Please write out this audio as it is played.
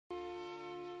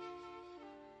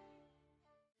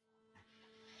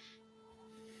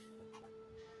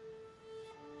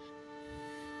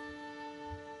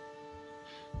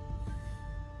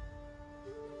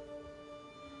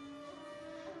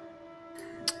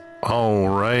All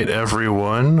right,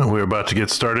 everyone. We're about to get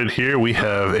started here. We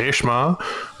have Aeshmah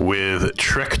with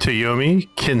Trek to Yomi,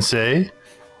 Kinsei,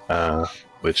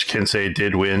 which Kinsei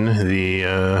did win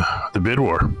the bid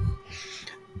war.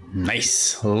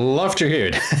 Nice. Love to hear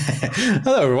it.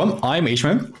 Hello, everyone. I'm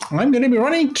Aeshmah. I'm going to be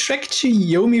running Trek to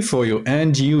Yomi for you.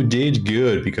 And you did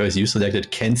good because you selected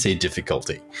Kensei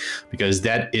difficulty. Because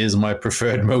that is my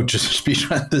preferred mode to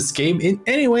speedrun this game in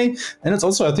any way. And it's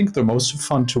also, I think, the most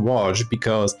fun to watch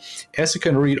because, as you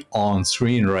can read on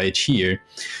screen right here,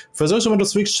 for those who want to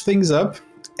switch things up,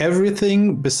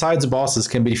 everything besides bosses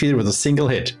can be defeated with a single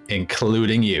hit,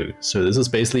 including you. So this is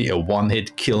basically a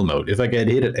one-hit kill mode. If I get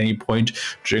hit at any point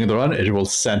during the run, it will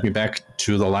send me back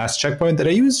to the last checkpoint that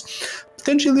I used,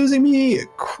 potentially losing me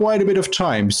quite a bit of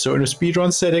time. So in a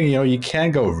speedrun setting, you can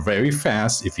go very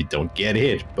fast if you don't get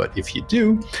hit. But if you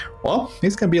do, well,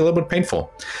 it's going to be a little bit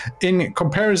painful. In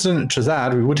comparison to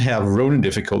that, we would have Ronin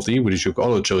difficulty, which you've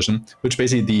also chosen, which is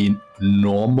basically the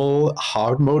normal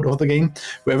hard mode of the game,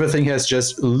 where everything has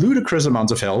just ludicrous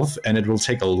amounts of health, and it will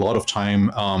take a lot of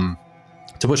time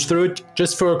to push through it.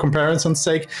 Just for comparison's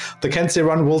sake, the Kensei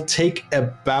run will take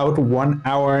about 1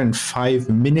 hour and 5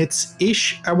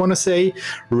 minutes-ish, I want to say.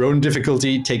 Ronin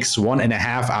difficulty takes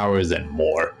 1.5 hours and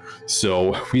more.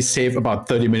 So we save about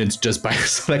 30 minutes just by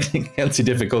selecting Kensei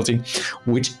difficulty,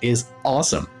 which is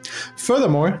awesome.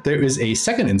 Furthermore, there is a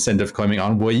second incentive coming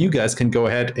on where you guys can go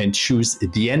ahead and choose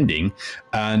the ending.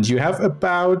 And you have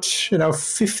about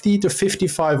 50 to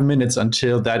 55 minutes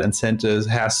until that incentive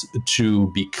has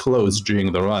to be closed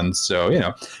during the run.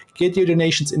 So, get your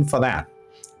donations in for that.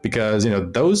 Because,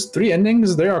 those three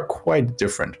endings, they are quite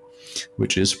different,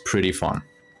 which is pretty fun.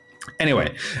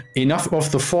 Anyway, enough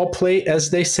of the foreplay, as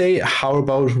they say. How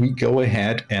about we go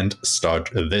ahead and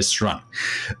start this run?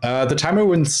 The timer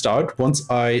will start once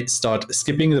I start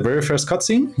skipping the very first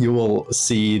cutscene. You will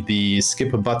see the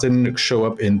skip button show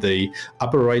up in the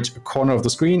upper right corner of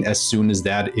the screen. As soon as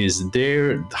that is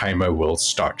there, the timer will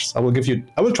start. I will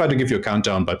try to give you a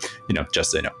countdown, but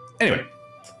just so you know. Anyway,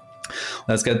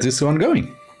 let's get this one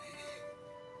going.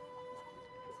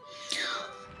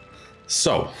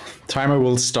 So, timer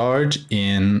will start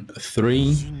in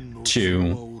 3,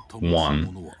 2,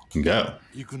 1, go.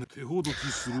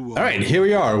 All right, here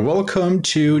we are. Welcome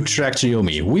to Trek to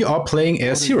Yomi. We are playing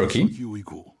as Hiroki,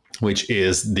 which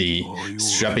is the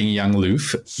strapping young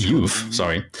youth,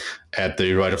 at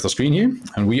the right of the screen here.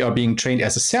 And we are being trained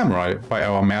as a samurai by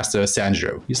our master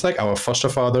Sanjiro. He's like our foster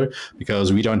father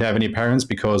because we don't have any parents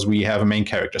because we have a main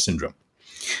character syndrome.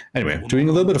 Anyway, doing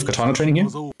a little bit of katana training here.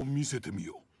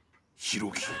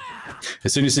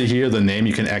 As soon as you hear the name,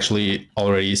 you can actually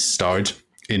already start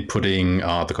inputting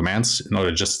the commands in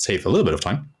order to just save a little bit of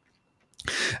time.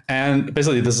 And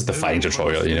basically, this is the fighting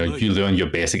tutorial. You learn your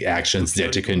basic actions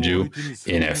that you can do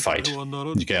in a fight.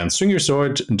 You can swing your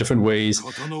sword in different ways.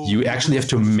 You actually have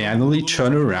to manually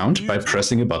turn around by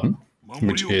pressing a button,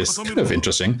 which is kind of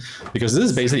interesting because this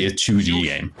is basically a 2D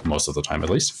game, most of the time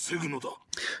at least.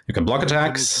 You can block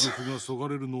attacks.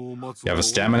 You have a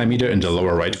stamina meter in the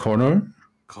lower right corner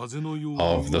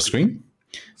of the screen.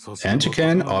 And you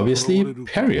can obviously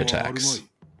parry attacks.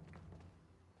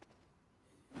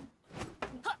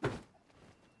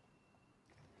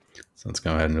 So let's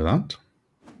go ahead and do that.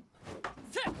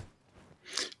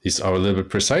 These are a little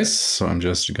bit precise, so I'm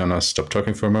just gonna stop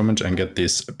talking for a moment and get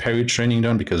this parry training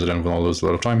done because I don't want to lose a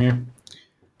lot of time here.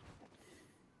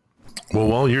 Well,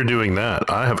 while you're doing that,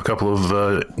 I have a couple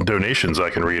of donations I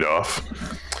can read off.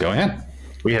 Go ahead.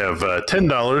 We have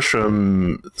 $10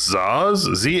 from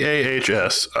Zaz,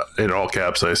 Z-A-H-S, in all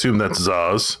caps. I assume that's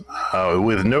Zaz,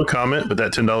 with no comment, but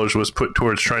that $10 was put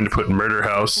towards trying to put Murder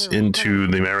House into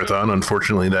the marathon.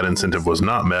 Unfortunately, that incentive was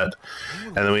not met.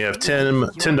 And then we have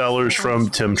 $10 from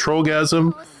Tim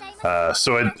Trollgasm.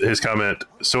 His comment,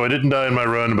 so I didn't die in my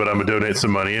run, but I'm going to donate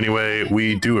some money anyway.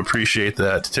 We do appreciate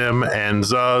that, Tim and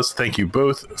Zaz. Thank you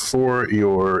both for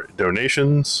your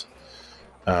donations.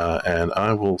 And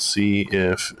I will see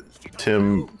if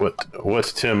Tim, what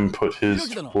Tim put his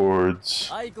towards.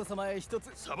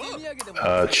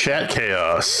 Chat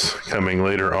Chaos coming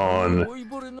later on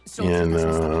in,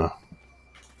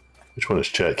 which one is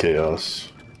Chat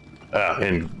Chaos?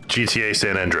 In GTA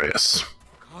San Andreas,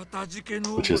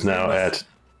 which is now at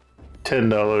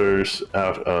 $10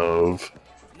 out of,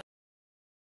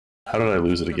 how did I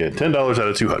lose it again? $10 out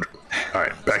of 200. All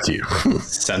right, back to you.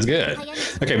 Sounds good.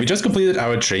 Okay, we just completed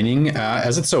our training.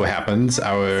 As it so happens,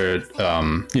 our,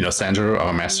 Sanjiro,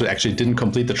 our master, actually didn't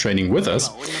complete the training with us.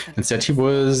 Instead, he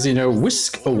was,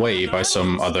 whisked away by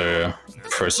some other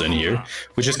person here,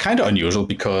 which is kind of unusual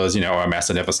because, you know, our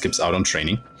master never skips out on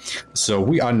training. So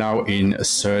we are now in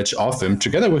search of him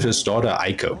together with his daughter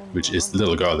Aiko, which is the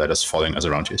little girl that is following us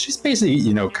around here. She's basically,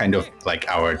 you know, kind of like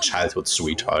our childhood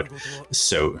sweetheart,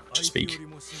 so to speak.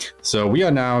 So we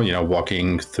are now, you know,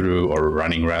 walking through, or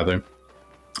running rather,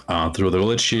 through the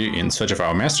village here in search of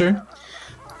our master.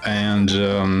 And,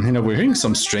 you know, we're hearing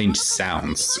some strange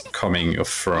sounds coming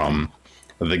from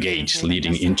the gate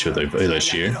leading into the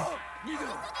village here.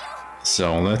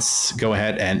 So let's go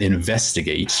ahead and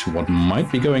investigate what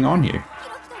might be going on here.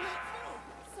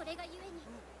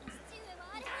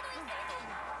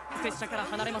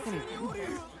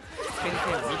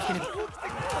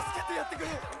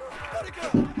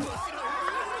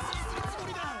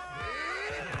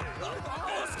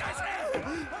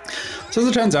 So as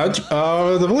it turns out,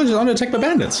 the village is under attack by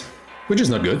bandits, which is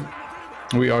not good.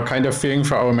 We are kind of fearing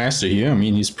for our master here. I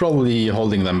mean, he's probably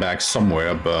holding them back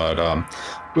somewhere, but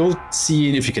we'll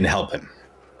see if we can help him.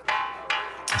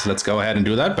 So let's go ahead and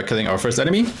do that by killing our first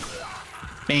enemy.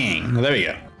 Bang! There we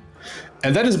go.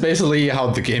 And that is basically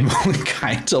how the game will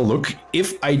kind of look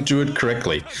if I do it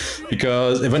correctly.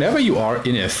 Because whenever you are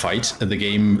in a fight, the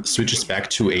game switches back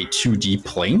to a 2D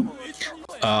plane.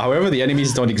 However, the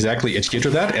enemies don't exactly adhere to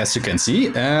that, as you can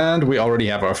see, and we already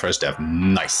have our first death.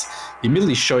 Nice.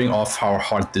 Immediately showing off how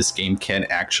hard this game can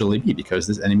actually be, because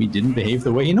this enemy didn't behave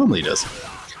the way he normally does.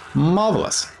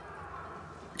 Marvelous.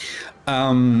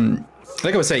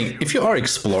 Like I was saying, if you are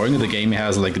exploring, the game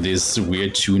has like this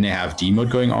weird 2.5D mode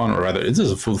going on, or rather, this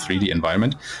is a full 3D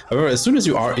environment. However, as soon as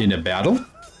you are in a battle...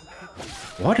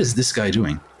 What is this guy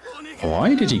doing?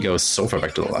 Why did he go so far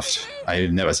back to the left?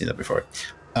 I've never seen that before.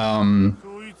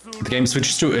 The game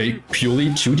switches to a purely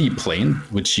 2D plane,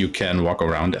 which you can walk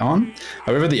around on.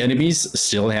 However, the enemies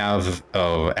still have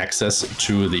access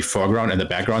to the foreground and the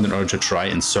background in order to try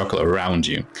and circle around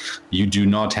you. You do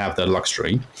not have that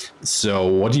luxury. So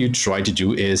what you try to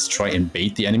do is try and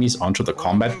bait the enemies onto the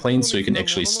combat plane so you can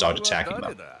actually start attacking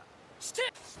them.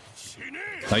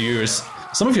 Now,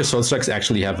 some of your sword strikes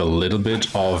actually have a little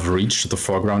bit of reach to the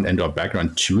foreground and or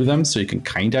background to them, so you can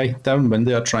kind of hit them when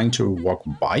they are trying to walk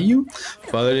by you,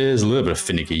 but it is a little bit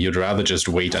finicky. You'd rather just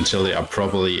wait until they are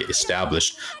properly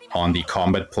established on the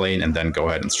combat plane and then go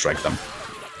ahead and strike them.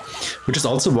 Which is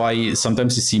also why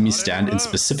sometimes you see me stand in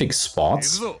specific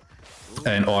spots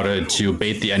in order to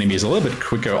bait the enemies a little bit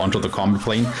quicker onto the combat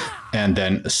plane and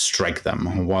then strike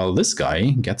them, while this guy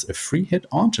gets a free hit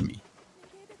onto me.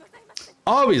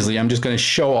 Obviously, I'm just going to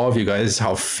show off you guys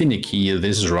how finicky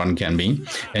this run can be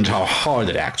and how hard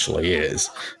it actually is.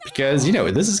 Because, you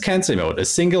know, this is Kensei mode. A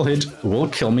single hit will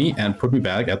kill me and put me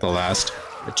back at the last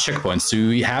checkpoint. So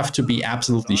you have to be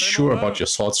absolutely sure about your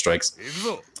sword strikes.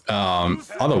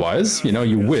 Otherwise, you know,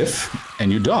 you whiff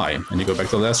and you die. And you go back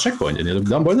to the last checkpoint and you're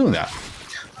done by doing that.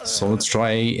 So let's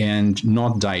try and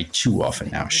not die too often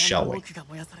now, shall we?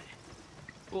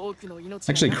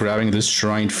 Actually grabbing this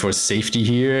shrine for safety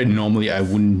here. Normally I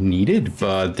wouldn't need it,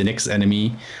 but the next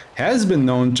enemy has been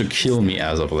known to kill me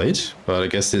as of late. But I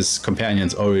guess his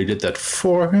companions already did that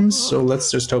for him, so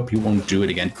let's just hope he won't do it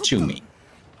again to me.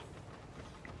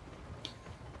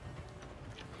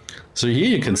 So here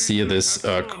you can see this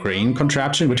crane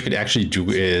contraption. What you could actually do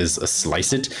is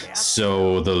slice it,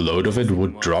 so the load of it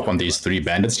would drop on these 3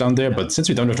 bandits down there. But since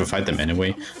we don't have to fight them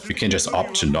anyway, we can just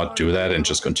opt to not do that and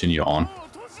just continue on.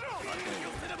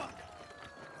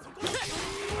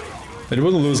 It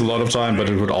wouldn't lose a lot of time, but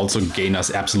it would also gain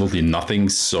us absolutely nothing,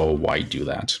 so why do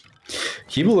that?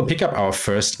 Here we'll pick up our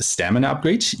first stamina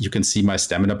upgrade. You can see my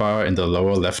stamina bar in the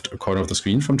lower left corner of the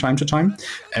screen from time to time.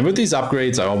 And with these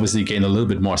upgrades, I obviously gain a little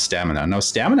bit more stamina. Now,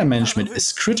 stamina management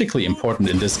is critically important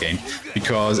in this game,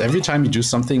 because every time you do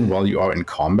something while you are in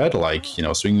combat, like, you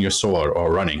know, swinging your sword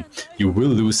or running, you will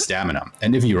lose stamina.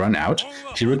 And if you run out,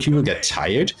 Hiroki will get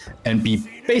tired and be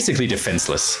basically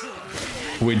defenseless,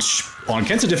 which on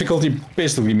Kensei difficulty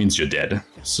basically means you're dead.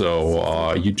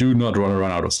 So you do not want to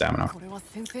run out of stamina,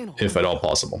 if at all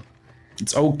possible.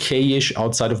 It's okay-ish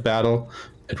outside of battle.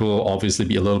 It will obviously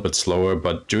be a little bit slower,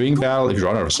 but during battle, if you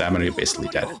run out of stamina, you're basically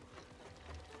dead.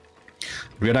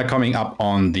 We're now coming up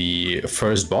on the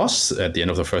first boss at the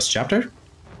end of the first chapter.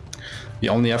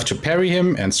 You only have to parry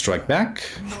him and strike back.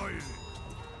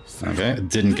 Okay,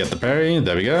 didn't get the parry.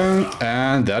 There we go.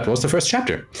 And that was the first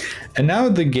chapter. And now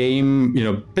the game,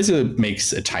 basically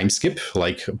makes a time skip,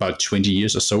 like about 20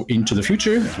 years or so into the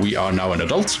future. We are now an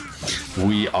adult.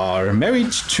 We are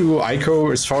married to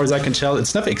Aiko, as far as I can tell.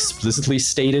 It's never explicitly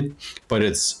stated, but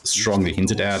it's strongly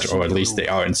hinted at, or at least they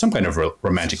are in some kind of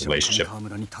romantic relationship.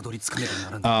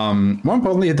 More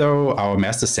importantly, though, our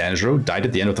master Sanjiro died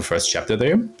at the end of the first chapter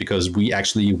there, because we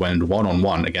actually went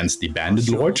one-on-one against the Bandit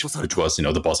Lord, which was,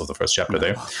 the boss of the first chapter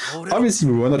there.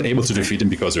 Obviously, we were not able to defeat him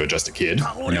because we were just a kid,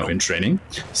 in training.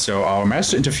 So our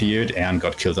master interfered and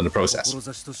got killed in the process.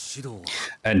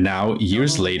 And now,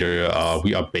 years later,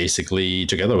 we are basically,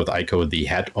 together with Aiko, the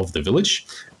head of the village.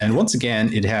 And once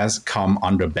again, it has come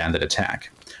under bandit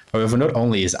attack. However, not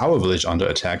only is our village under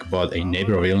attack, but a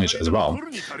neighbor village as well.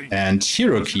 And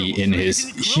Hiroki, in his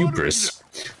hubris,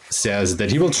 says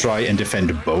that he will try and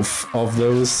defend both of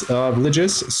those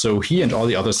villages. So he and all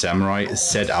the other samurai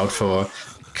set out for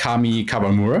Kami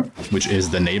Kawamura, which is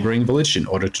the neighboring village, in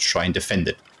order to try and defend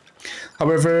it.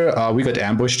 However, we got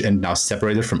ambushed and now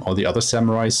separated from all the other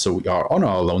samurai, so we are on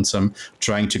our lonesome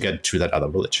trying to get to that other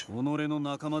village.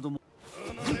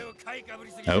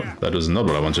 Oh, that was not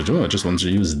what I wanted to do. I just wanted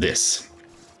to use this.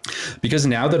 Because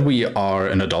now that we are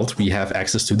an adult, we have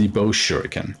access to the bow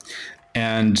shuriken.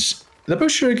 And the bow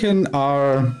shuriken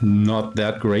are not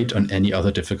that great on any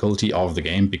other difficulty of the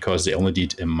game, because they only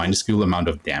did a minuscule amount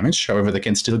of damage. However, they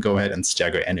can still go ahead and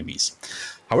stagger enemies.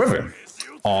 However,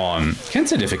 on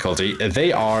Kensei difficulty,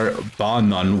 they are, bar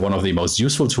none, one of the most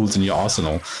useful tools in your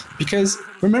arsenal. Because,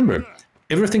 remember,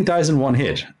 everything dies in one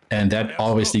hit. And that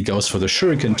obviously goes for the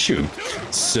shuriken too.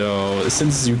 So,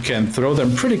 since you can throw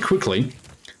them pretty quickly,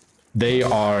 they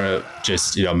are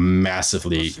just,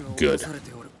 massively good.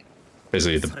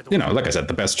 Basically, like I said,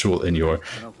 the best tool in your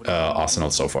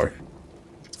arsenal so far.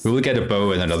 We will get a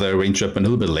bow and another range weapon a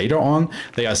little bit later on.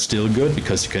 They are still good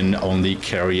because you can only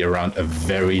carry around a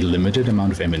very limited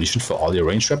amount of ammunition for all your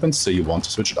ranged weapons, so you want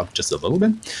to switch it up just a little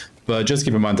bit. But just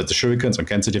keep in mind that the shurikens on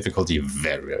Kensei difficulty are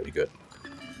very, very good.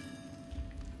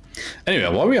 Anyway,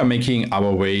 while we are making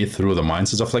our way through the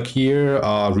mines and stuff like here,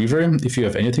 Reaver, if you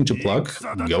have anything to plug,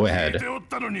 go ahead.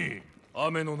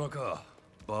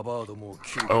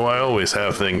 Oh, I always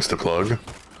have things to plug.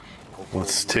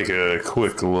 Let's take a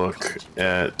quick look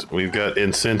at, we've got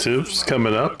incentives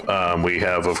coming up. We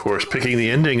have, of course, picking the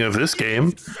ending of this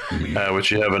game,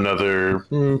 which you have another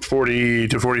 40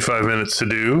 to 45 minutes to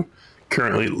do.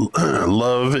 Currently,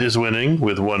 Love is winning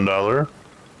with $1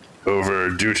 over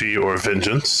Duty or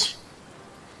Vengeance.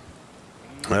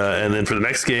 And then for the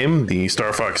next game, the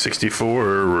Star Fox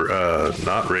 64,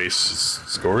 not race,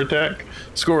 score attack?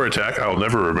 Score attack, I'll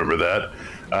never remember that.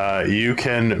 You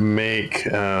can make,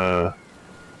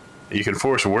 you can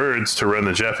force words to run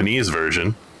the Japanese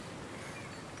version,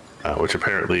 which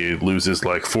apparently loses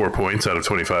like 4 points out of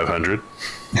 2,500.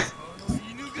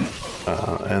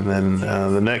 And then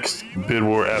the next bid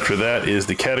war after that is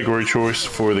the category choice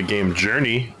for the game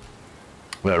Journey.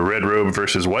 Red Robe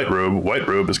versus White Robe. White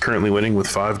Robe is currently winning with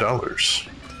 $5.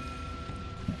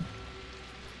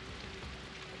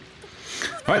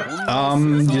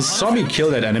 Alright, you saw me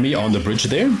kill that enemy on the bridge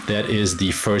there. That is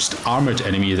the first armored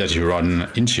enemy that you run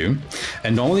into.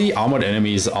 And normally armored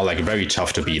enemies are like very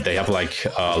tough to beat. They have like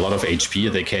a lot of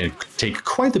HP. They can take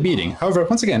quite the beating. However,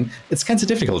 once again, it's Kensei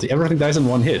difficulty. Everything dies in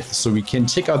one hit, so we can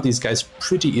take out these guys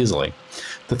pretty easily.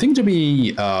 The thing to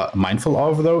be mindful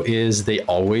of, though, is they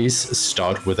always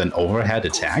start with an overhead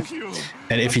attack.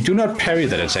 And if you do not parry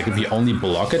that attack, if you only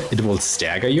block it, it will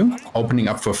stagger you, opening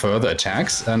up for further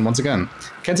attacks. And once again,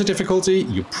 Kensei difficulty,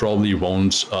 you probably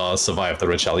won't survive the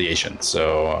retaliation.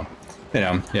 So, you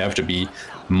have to be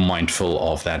mindful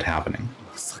of that happening.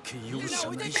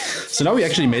 So now we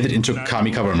actually made it into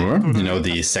Kami Kawamura,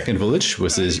 the second village,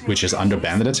 which is under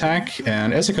bandit attack.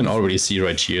 And as you can already see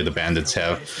right here, the bandits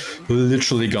have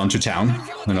literally gone to town,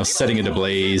 setting it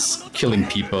ablaze, killing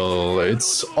people.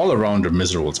 It's all around a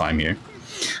miserable time here.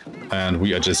 And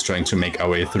we are just trying to make our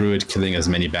way through it, killing as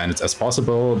many bandits as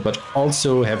possible, but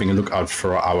also having a look out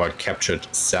for our captured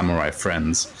samurai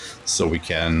friends, so we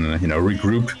can,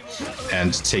 regroup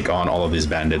and take on all of these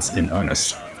bandits in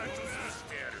earnest.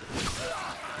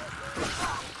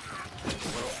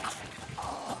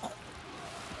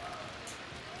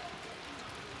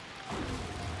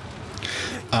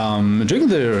 During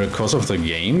the course of the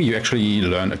game, you actually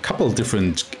learn a couple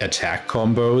different attack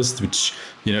combos, which,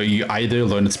 you either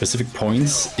learn at specific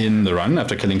points in the run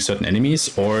after killing certain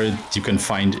enemies, or you can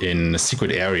find in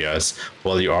secret areas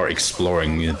while you are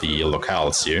exploring the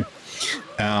locales here.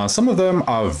 Some of them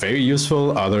are very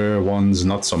useful, other ones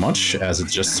not so much, as it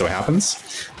just so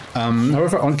happens.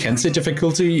 However, on Kensei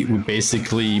difficulty, we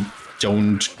basically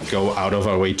don't go out of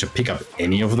our way to pick up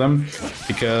any of them,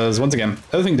 because once again,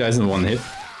 everything dies in one hit.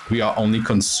 We are only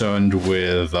concerned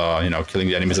with, killing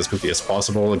the enemies as quickly as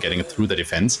possible, getting through the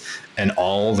defense, and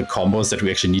all the combos that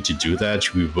we actually need to do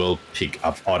that, we will pick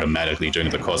up automatically during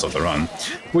the course of the run,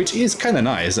 which is kind of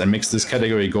nice and makes this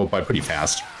category go by pretty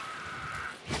fast.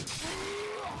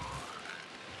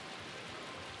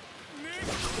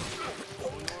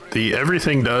 The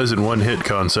everything dies in one hit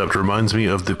concept reminds me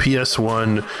of the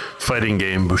PS1 fighting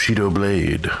game Bushido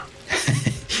Blade.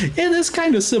 It is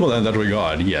kind of similar in that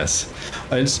regard, yes.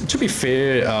 To be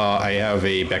fair, I have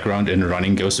a background in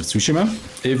running Ghost of Tsushima,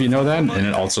 if you know that, and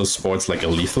it also sports like a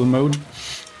lethal mode,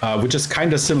 which is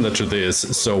kind of similar to this.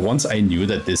 So once I knew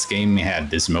that this game had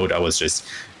this mode, I was just,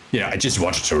 I just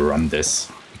wanted to run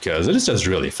this because it is just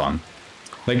really fun.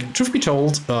 Like, truth be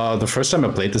told, the first time I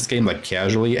played this game, like,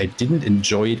 casually, I didn't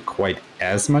enjoy it quite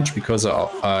as much because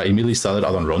I immediately started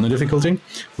out on Ronin difficulty,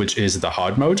 which is the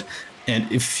hard mode.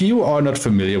 And if you are not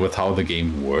familiar with how the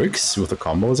game works, with the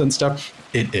combos and stuff,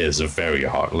 it is very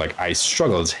hard. Like, I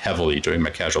struggled heavily during my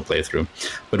casual playthrough.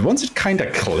 But once it kind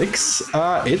of clicks,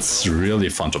 it's really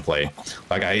fun to play.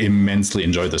 Like, I immensely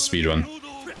enjoyed the speedrun.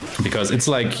 Because it's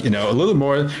like, a little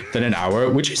more than an hour,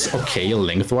 which is okay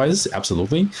lengthwise,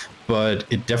 absolutely. But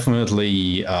it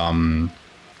definitely, it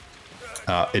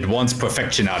wants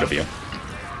perfection out of you.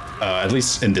 At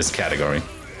least in this category.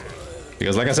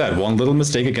 Because like I said, one little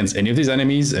mistake against any of these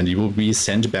enemies and you will be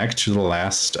sent back to the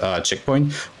last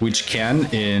checkpoint, which can,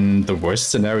 in the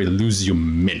worst scenario, lose you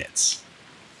minutes.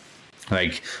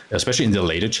 Like, especially in the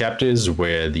later chapters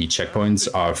where the checkpoints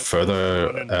are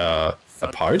further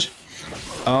apart.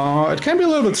 It can be a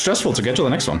little bit stressful to get to the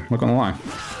next one, not gonna lie.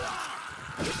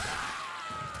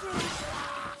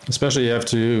 Especially you have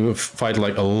to fight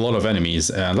like a lot of enemies,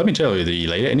 and let me tell you, the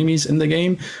later enemies in the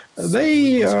game,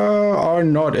 they are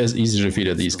not as easy to defeat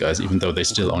as these guys, even though they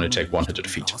still only take one hit to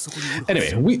defeat.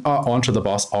 Anyway, we are on to the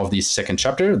boss of the second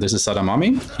chapter. This is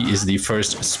Sadamami. He is the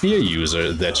first spear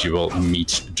user that you will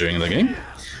meet during the game.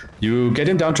 You get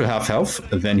him down to half health,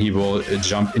 then he will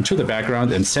jump into the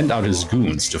background and send out his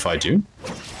goons to fight you.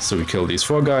 So we kill these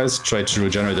 4 guys, try to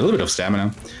regenerate a little bit of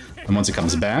stamina, and once he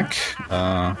comes back,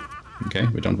 okay,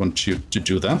 we don't want you to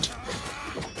do that.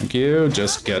 Thank you,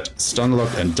 just get stun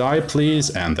locked and die, please,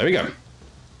 and there we go.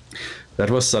 That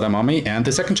was Sadamami and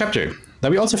the second chapter. Now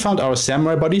we also found our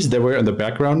samurai buddies. They were in the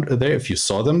background there, if you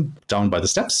saw them, down by the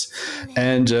steps.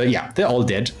 And yeah, they're all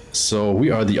dead, so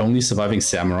we are the only surviving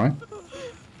samurai.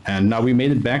 And now we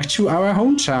made it back to our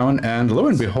hometown, and lo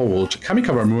and behold,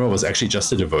 Kamikawamura was actually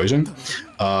just a diversion.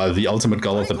 The ultimate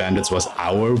goal of the bandits was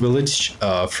our village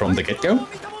from the get-go.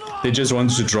 They just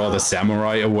wanted to draw the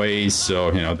samurai away,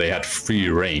 so, they had free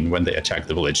reign when they attacked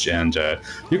the village, and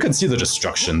you can see the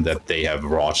destruction that they have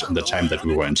wrought in the time that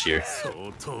we weren't here.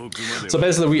 So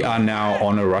basically, we are now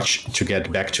on a rush to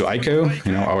get back to Aiko,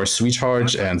 our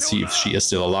sweetheart, and see if she is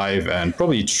still alive, and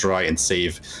probably try and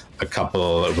save a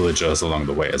couple of villagers along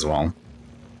the way as well.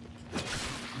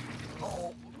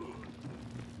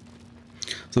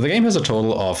 So the game has a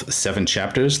total of 7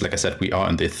 chapters. Like I said, we are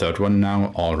in the 3rd one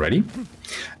now already.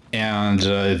 And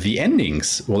the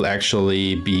endings will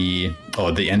actually be,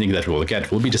 or the ending that we'll get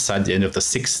will be decided at the end of the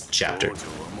 6th chapter.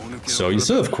 So you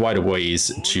still have quite a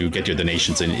ways to get your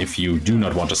donations in if you do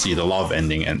not want to see the love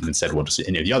ending and instead want to see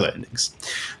any of the other endings.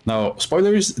 Now,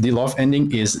 spoilers, the love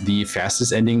ending is the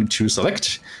fastest ending to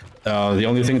select. The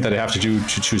only thing that I have to do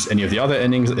to choose any of the other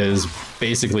endings is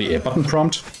basically a button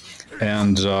prompt.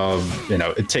 And,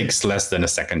 it takes less than a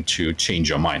second to change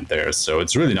your mind there. So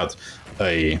it's really not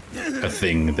a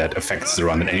thing that affects the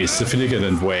run in any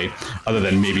significant way, other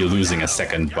than maybe losing a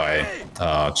second by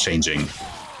changing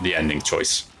the ending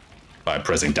choice by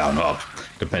pressing down or up,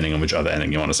 depending on which other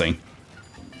ending you want to see.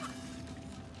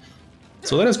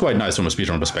 So that is quite nice from a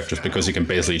speedrun perspective, because you can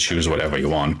basically choose whatever you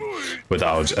want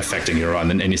without affecting your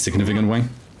run in any significant way.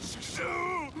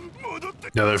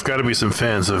 Now, there've got to be some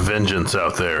fans of vengeance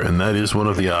out there, and that is one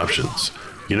of the options.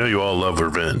 You all love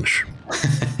revenge.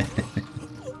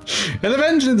 And the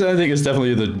vengeance, I think, is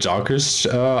definitely the darkest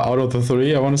out of the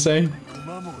 3, I want to say.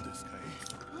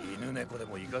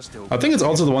 I think it's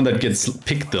also the one that gets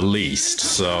picked the least,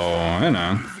 so,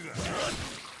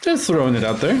 just throwing it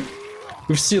out there.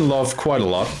 We've seen love quite a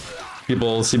lot.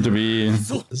 People seem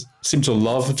to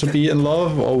love to be in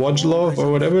love, or watch love,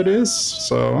 or whatever it is,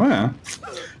 so, yeah.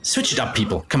 Switch it up,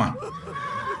 people, come on.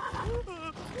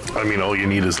 I mean, all you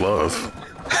need is love.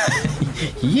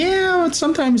 Yeah, but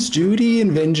sometimes duty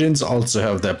and vengeance also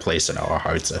have their place in our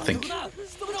hearts, I think.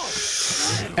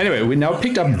 Anyway, we now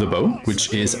picked up the bow,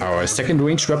 which is our second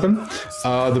ranged weapon.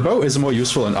 The bow is more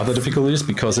useful in other difficulties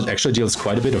because it actually deals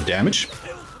quite a bit of damage.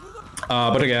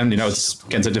 But again, you know, it's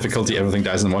Kensei difficulty, everything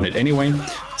dies in one hit anyway,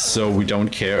 so we don't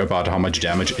care about how much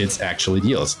damage it actually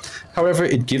deals. However,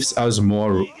 it gives us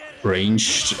more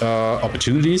ranged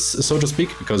opportunities, so to speak,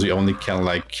 because we only can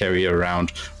like carry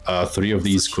around 3 of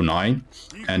these kunai,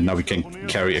 and now we can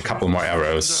carry a couple more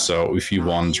arrows. So if you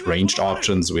want ranged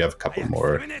options, we have a couple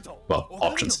more, well,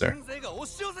 options there.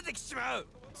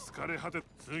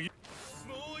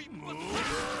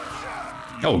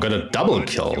 Oh, got a double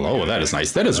kill. Oh, that is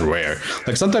nice. That is rare.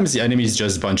 Like, sometimes the enemies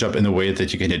just bunch up in a way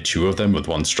that you can hit 2 of them with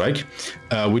 1 strike,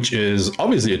 which is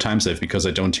obviously a time save because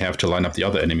I don't have to line up the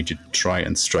other enemy to try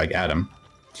and strike at him.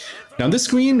 Now, this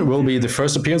screen will be the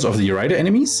first appearance of the rider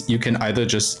enemies. You can either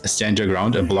just stand your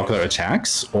ground and block their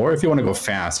attacks, or if you want to go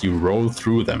fast, you roll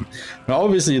through them. Now,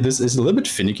 obviously, this is a little bit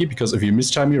finicky because if you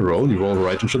mistime your roll, you roll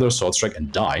right into their sword strike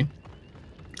and die.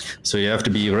 So you have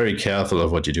to be very careful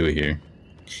of what you do here.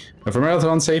 But for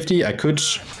marathon safety, I could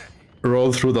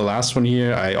roll through the last one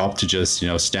here. I opt to just, you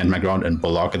know, stand my ground and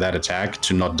block that attack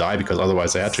to not die, because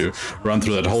otherwise I had to run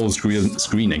through that whole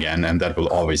screen again, and that will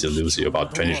always lose you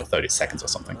about 20 to 30 seconds or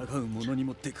something.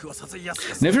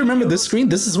 And if you remember this screen,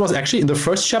 this was actually in the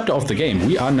first chapter of the game.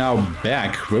 We are now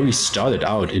back where we started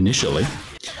out initially.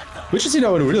 Which is, you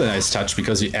know, a really nice touch,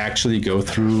 because you actually go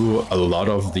through a lot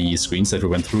of the screens that we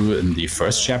went through in the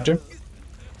first chapter.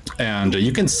 And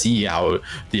you can see how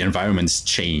the environment's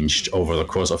changed over the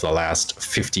course of the last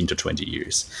 15 to 20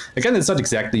 years. Again, it's not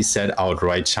exactly said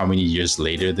outright how many years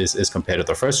later this is compared to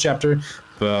the first chapter,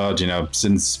 but, you know,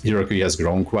 since Hiroki has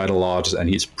grown quite a lot and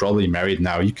he's probably married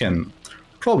now, you can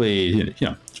probably, you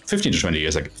know, 15 to 20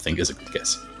 years, I think, is a good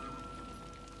guess.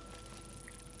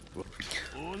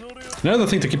 Another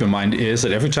thing to keep in mind is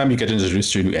that every time you get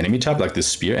introduced to a new enemy type, like this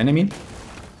spear enemy,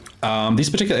 these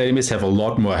particular enemies have a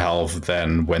lot more health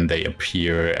than when they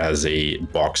appear as a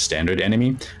box standard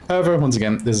enemy. However, once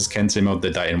again, this is Kensei mode,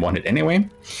 they die in 1 hit anyway.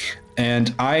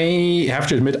 And I have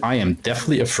to admit, I am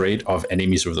definitely afraid of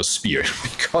enemies with a spear,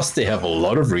 because they have a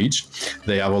lot of reach,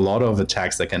 they have a lot of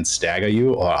attacks that can stagger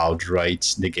you or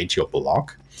outright negate your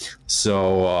block.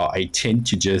 So I tend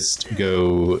to just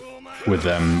go with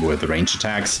them with ranged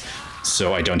attacks,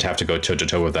 so I don't have to go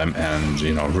toe-to-toe with them and,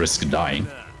 you know, risk dying.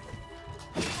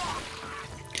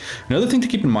 Another thing to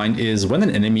keep in mind is when an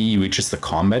enemy reaches the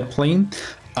combat plane,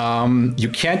 you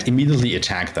can't immediately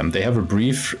attack them. They have a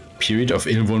brief period of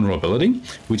invulnerability,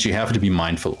 which you have to be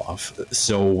mindful of.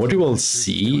 So what you will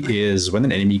see is when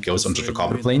an enemy goes onto the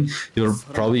combat plane, he'll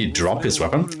probably drop his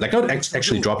weapon, like not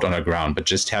actually dropped on the ground, but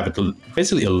just have it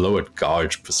basically a lowered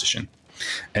guard position.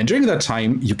 And during that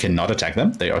time, you cannot attack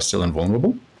them. They are still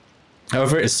invulnerable.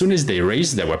 However, as soon as they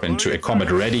raise their weapon to a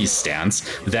combat-ready stance,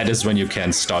 that is when you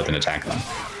can start and attack them.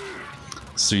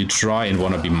 So you try and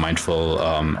want to be mindful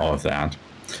of that.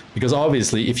 Because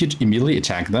obviously, if you immediately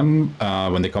attack them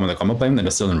when they come in the combat plane and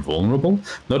they're still invulnerable,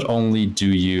 not only do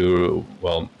you,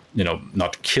 well, you know,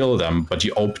 not kill them, but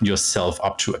you open yourself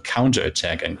up to a counter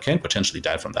attack and can potentially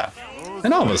die from that.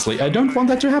 And obviously, I don't want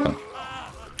that to happen.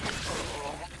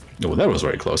 Oh, that was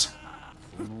very close.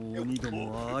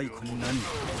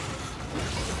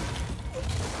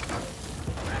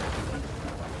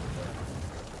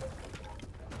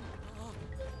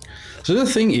 So the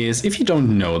thing is, if you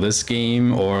don't know this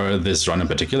game or this run in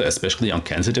particular, especially on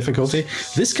Kensei difficulty,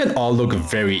 this can all look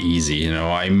very easy. You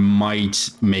know, I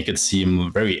might make it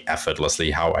seem very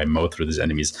effortlessly how I mow through these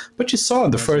enemies. But you saw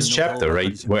in the first chapter,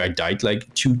 right, where I died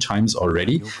like 2 times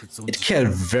already, it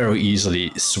can very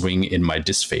easily swing in my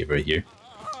disfavor here.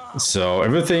 So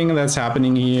everything that's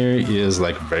happening here is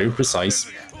like very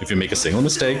precise. If you make a single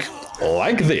mistake,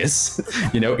 like this,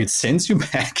 you know, it sends you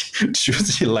back to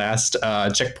the last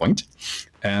checkpoint.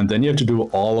 And then you have to do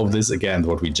all of this again,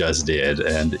 what we just did,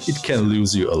 and it can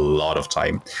lose you a lot of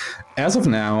time. As of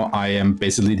now, I am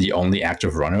basically the only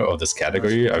active runner of this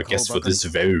category, I guess for this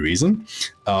very reason.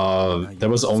 There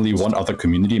was only one other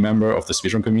community member of the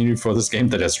speedrun community for this game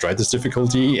that has tried this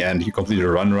difficulty, and he completed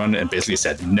a run and basically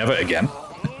said, never again.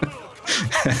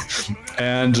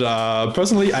 And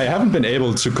personally, I haven't been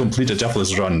able to complete a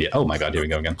deathless run yet. Oh my god, here we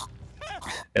go again.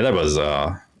 Yeah, that was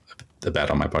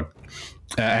bad on my part.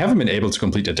 I haven't been able to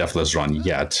complete a deathless run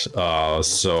yet.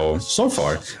 So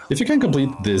far, if you can complete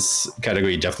this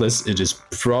category deathless, it is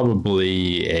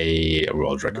probably a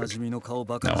world record,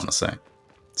 I want to say.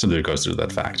 Simply because of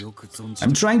that fact.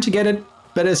 I'm trying to get it,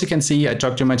 but as you can see, I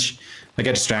talk too much, I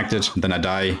get distracted, then I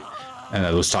die, and I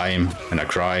lose time, and I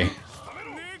cry.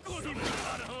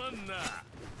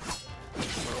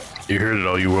 You heard it,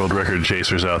 all you world record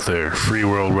chasers out there. Free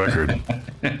world record.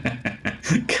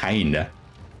 Kinda.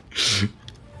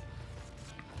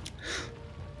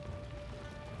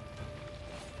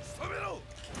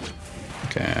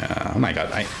 Okay, oh my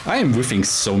god, I am whiffing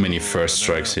so many first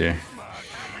strikes here.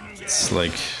 It's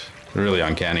like really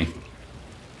uncanny.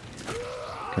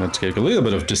 Gonna take a little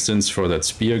bit of distance for that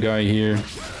spear guy here.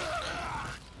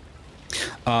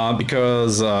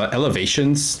 Because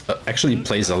elevations actually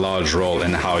plays a large role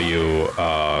in how you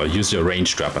use your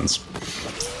ranged weapons.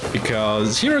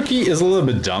 Because hierarchy is a little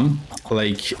bit dumb.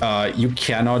 Like, you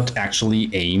cannot actually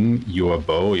aim your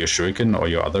bow, your shuriken, or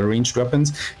your other ranged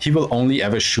weapons. He will only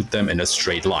ever shoot them in a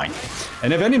straight line.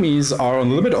 And if enemies are a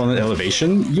little bit on an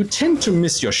elevation, you tend to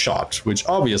miss your shot, which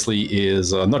obviously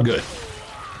is not good.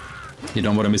 You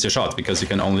don't want to miss your shot because you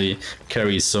can only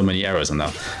carry so many arrows in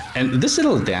them. And this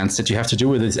little dance that you have to do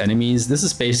with these enemies, this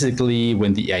is basically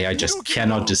when the AI just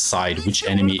cannot decide which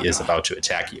enemy is about to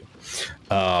attack you.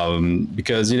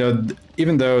 Because, you know,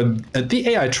 even though the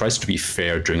AI tries to be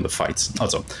fair during the fights.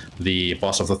 Also, the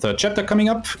boss of the 3rd chapter coming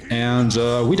up, and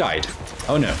we died.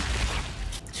 Oh no.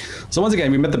 So once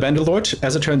again, we met the Bandit Lord.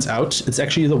 As it turns out, it's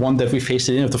actually the one that we faced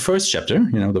in the 1st chapter,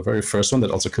 you know, the very first one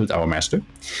that also killed our master.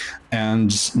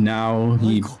 And now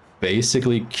he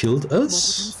basically killed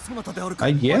us,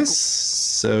 I guess.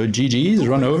 So GG's,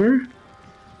 run over.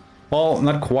 Well,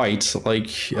 not quite. Like,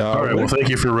 all right. Well, thank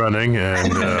you for running,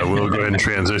 and we'll go ahead and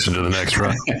transition to the next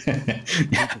run.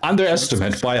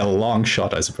 Underestimate by a long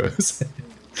shot, I suppose.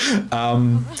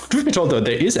 Truth be told, though,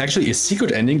 there is actually a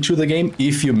secret ending to the game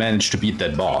if you manage to beat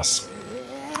that boss.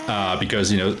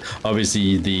 Because, you know,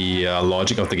 obviously the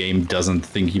logic of the game doesn't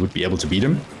think you would be able to beat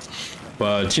him.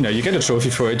 But, you know, you get a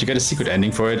trophy for it, you get a secret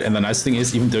ending for it, and the nice thing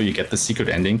is, even though you get the secret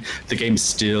ending, the game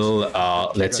still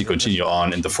lets you continue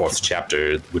on in the 4th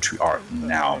chapter, which we are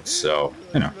now. So,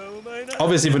 you know.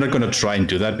 Obviously, we're not going to try and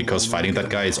do that because fighting that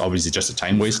guy is obviously just a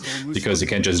time waste, because you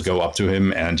can't just go up to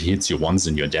him and he hits you once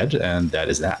and you're dead, and that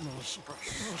is that.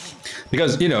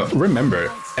 Because, you know,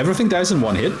 remember, everything dies in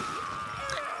one hit,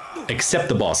 except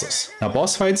the bosses. Now,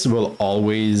 boss fights will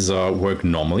always work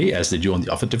normally, as they do on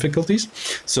the other difficulties,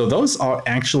 so those are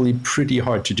actually pretty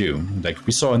hard to do. Like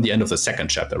we saw in the end of the 2nd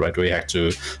chapter, right, where you had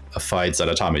to fight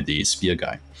Sadatame, the spear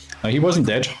guy. He wasn't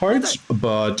that hard,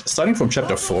 but starting from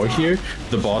chapter 4 here,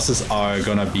 the bosses are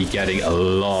gonna be getting a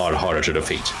lot harder to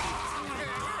defeat.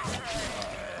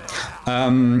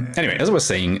 Anyway, as I was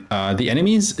saying, the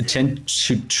enemies tend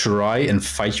to try and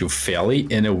fight you fairly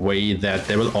in a way that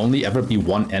there will only ever be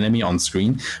one enemy on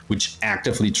screen which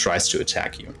actively tries to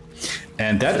attack you.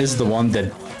 And that is the one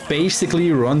that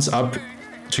basically runs up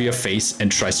to your face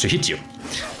and tries to hit you.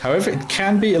 However, it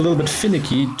can be a little bit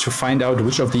finicky to find out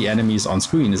which of the enemies on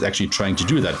screen is actually trying to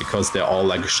do that, because they're all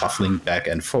like shuffling back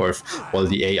and forth while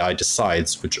the AI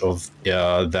decides which of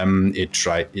them it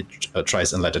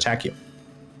tries and let attack you.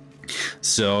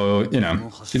 So, you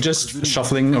know, you're just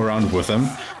shuffling around with them,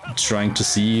 trying to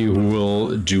see who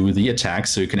will do the attack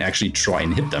so you can actually try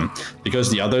and hit them, because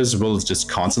the others will just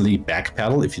constantly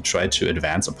backpedal if you try to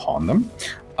advance upon them.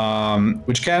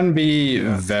 Which can be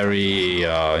very,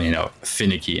 you know,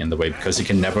 finicky in the way, because you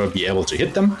can never be able to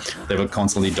hit them. They will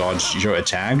constantly dodge your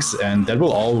attacks, and that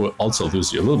will also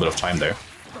lose you a little bit of time there.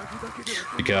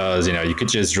 Because, you know, you could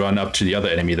just run up to the other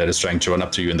enemy that is trying to run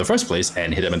up to you in the first place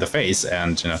and hit them in the face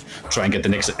and, you know, try and get the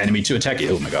next enemy to attack you.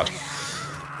 Oh my god.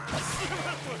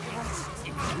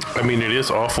 I mean, it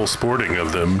is awful sporting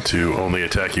of them to only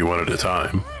attack you one at a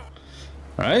time.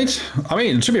 Right? I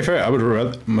mean, to be fair, I would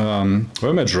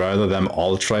very much rather them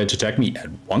all try to attack me at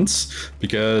once,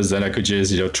 because then I could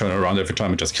just, you know, turn around every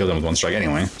time and just kill them with one strike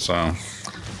anyway. So,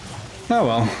 oh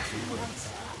well.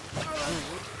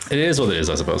 It is what it is,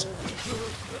 I suppose.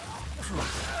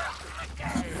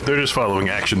 They're just following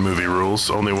action movie rules.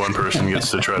 Only one person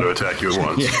gets to try to attack you at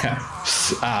once.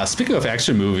 Yeah. Speaking of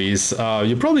action movies,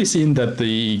 you've probably seen that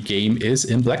the game is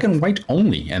in black and white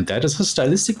only, and that is a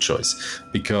stylistic choice,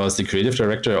 because the creative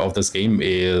director of this game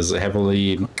is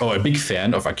a big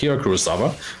fan of Akira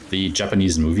Kurosawa, the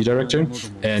Japanese movie director,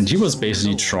 and he was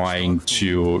basically trying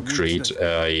to create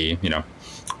a, you know,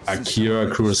 Akira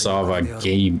Kurosawa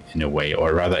game in a way,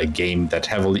 or rather a game that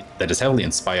is heavily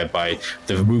inspired by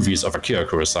the movies of Akira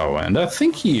Kurosawa, and I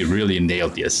think he really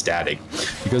nailed the aesthetic,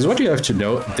 because what you have to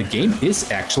know, the game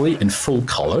is actually in full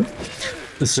color.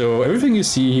 So everything you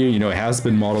see here, you know, has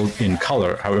been modeled in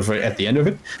color. However, at the end of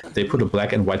it, they put a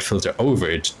black and white filter over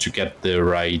it to get the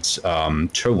right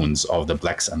tones of the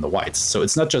blacks and the whites. So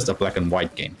it's not just a black and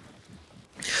white game.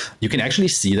 You can actually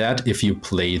see that if you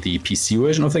play the PC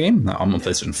version of the game. Now, I'm on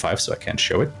PlayStation 5, so I can't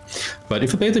show it. But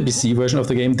if you play the PC version of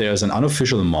the game, there's an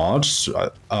unofficial mod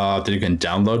that you can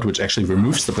download, which actually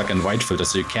removes the black and white filter,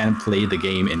 so you can play the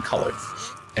game in color.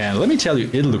 And let me tell you,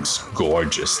 it looks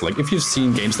gorgeous. Like, if you've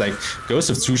seen games like Ghost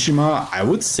of Tsushima, I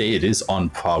would say it is on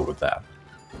par with that.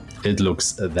 It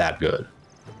looks that good.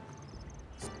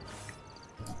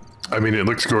 I mean, it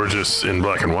looks gorgeous in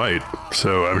black and white,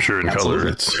 so I'm sure in color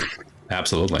it's...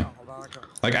 Absolutely.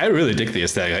 Like, I really dig the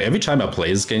aesthetic. Like, every time I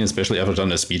play this game, especially after I've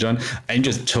done a speedrun, I'm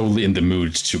just totally in the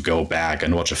mood to go back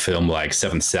and watch a film like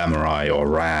Seven Samurai or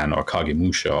Ran or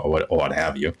Kagemusha or what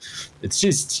have you. It's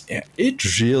just,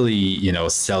 it really, you know,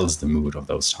 sells the mood of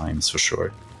those times for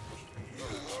sure.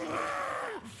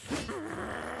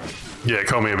 Yeah,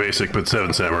 call me a basic, but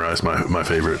Seven Samurai is my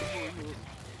favorite.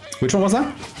 Which one was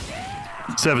that?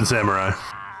 Seven Samurai.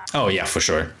 Oh, yeah, for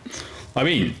sure. I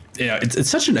mean, you know, it's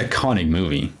such an iconic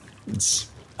movie. It's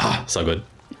so good.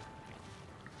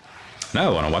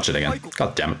 Now I want to watch it again.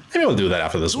 God damn it. Maybe I'll do that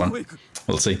after this one.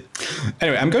 We'll see.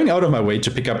 Anyway, I'm going out of my way to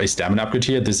pick up a stamina upgrade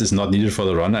here. This is not needed for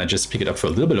the run. I just pick it up for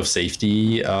a little bit of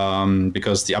safety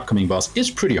because the upcoming boss is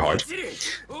pretty hard.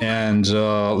 And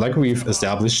like we've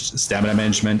established, stamina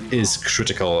management is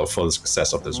critical for the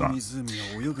success of this run.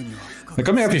 Now,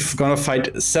 coming up, we're going to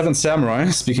fight 7 samurai,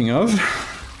 speaking of.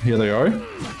 Here they are.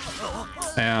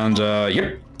 And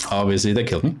yep, obviously they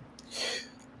killed me.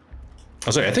 Oh,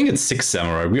 sorry, I think it's 6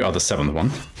 samurai. We are the 7th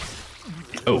one.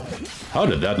 Oh, how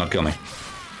did that not kill me?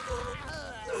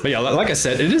 But yeah, like I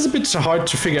said, it is a bit hard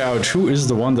to figure out who is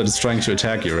the one that is trying to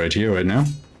attack you right here, right now.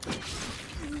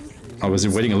 I was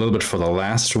waiting a little bit for the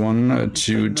last one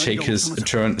to take his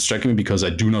turn striking me because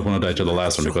I do not want to die to the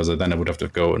last one because then I would have to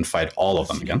go and fight all of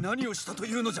them again.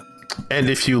 And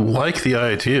if you like the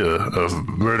idea of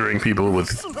murdering people with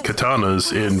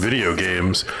katanas in video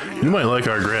games, you might like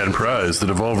our grand prize, the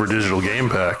Devolver Digital Game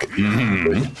Pack.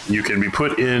 Mm-hmm. You can be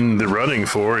put in the running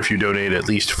for if you donate at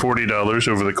least $40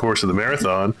 over the course of the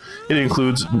marathon. It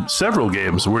includes several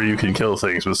games where you can kill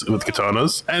things with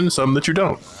katanas and some that you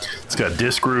don't. It's got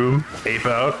Disc Room, Ape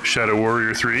Out, Shadow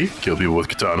Warrior 3, kill people with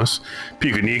katanas,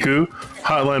 Pikuniku,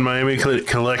 Hotline Miami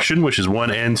Collection, which is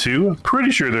 1 and 2. I'm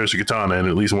pretty sure there's a katana in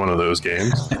at least one of those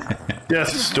games.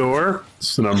 Death's Door,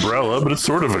 it's an umbrella, but it's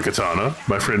sort of a katana.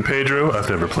 My friend Pedro, I've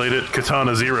never played it.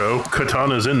 Katana Zero,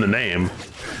 katana's in the name.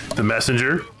 The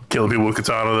Messenger, killing people with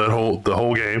katana the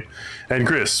whole game. And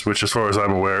Chris, which as far as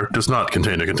I'm aware, does not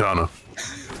contain a katana.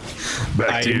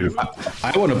 Back to you.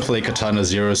 I want to play Katana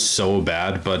Zero so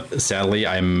bad, but sadly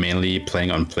I'm mainly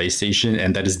playing on PlayStation,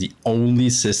 and that is the only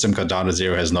system Katana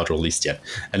Zero has not released yet,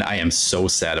 and I am so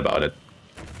sad about it.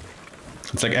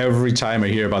 It's like every time I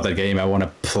hear about that game, I want to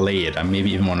play it. I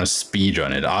maybe even want to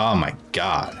speedrun it. Oh my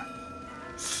god.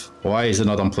 Why is it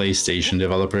not on PlayStation,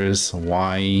 developers?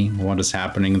 Why? What is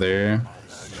happening there?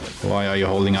 Why are you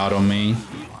holding out on me?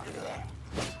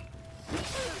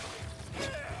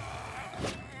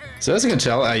 So as you can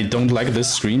tell, I don't like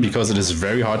this screen because it is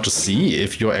very hard to see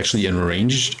if you're actually in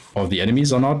range of the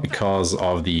enemies or not because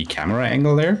of the camera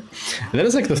angle there. And that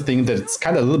is like the thing that's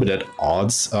kind of a little bit at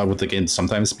odds with the game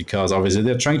sometimes because obviously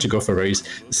they're trying to go for very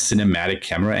cinematic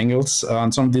camera angles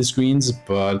on some of these screens,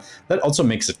 but that also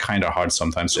makes it kind of hard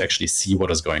sometimes to actually see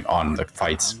what is going on in the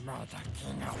fights.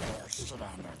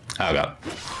 Oh god.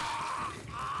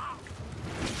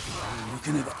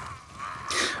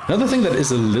 Another thing that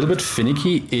is a little bit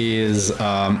finicky is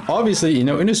obviously, you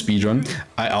know, in a speedrun,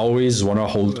 I always want to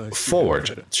hold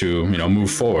forward to, you know,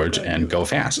 move forward and go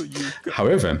fast.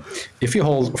 However, if you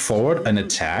hold forward an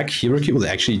attack, Hiroki will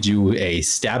actually do a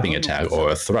stabbing attack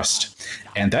or a thrust.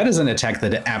 And that is an attack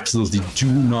that I absolutely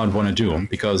do not want to do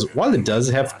because while it does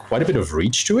have quite a bit of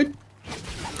reach to it,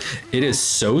 it is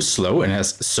so slow and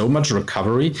has so much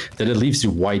recovery that it leaves you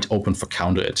wide open for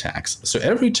counter attacks. So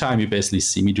every time you basically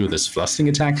see me do this thrusting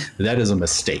attack, that is a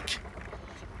mistake.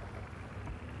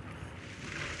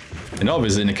 And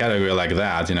obviously in a category like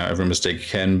that, you know, every mistake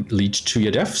can lead to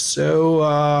your death. So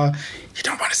you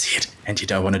don't want to see it and you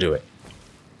don't want to do it.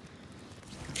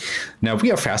 Now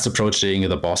we are fast approaching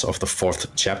the boss of the 4th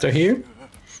chapter here,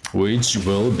 which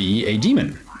will be a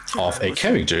demon of a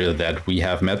character that we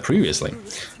have met previously.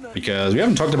 Because we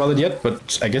haven't talked about it yet,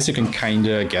 but I guess you can kind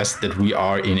of guess that we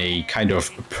are in a kind of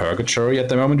purgatory at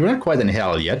the moment. We're not quite in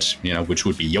hell yet, you know, which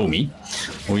would be Yomi.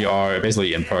 We are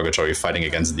basically in purgatory fighting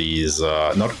against these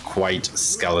not quite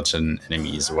skeleton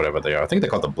enemies or whatever they are. I think they're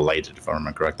called the Blighted, if I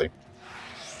remember correctly.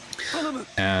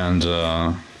 And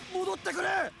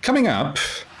coming up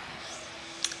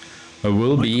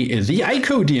will be the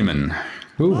Aiko demon.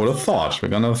 Who would have thought? We're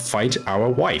gonna fight our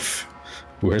wife,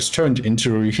 who has turned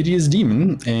into a hideous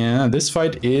demon, and this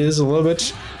fight is a little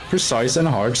bit precise and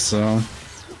hard, so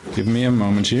give me a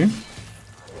moment here.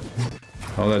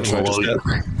 I'll try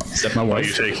to step my wife. While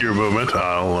you take your moment,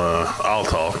 I'll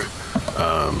talk.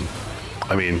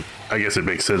 I mean, I guess it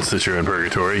makes sense that you're in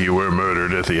purgatory. You were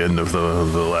murdered at the end of the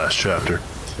last chapter.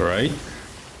 Right?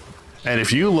 And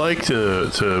if you like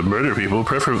to murder people,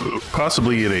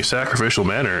 possibly in a sacrificial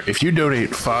manner, if you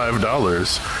donate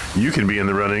 $5, you can be in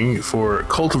the running for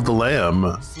Cult of the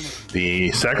Lamb,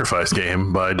 the sacrifice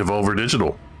game by Devolver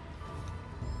Digital.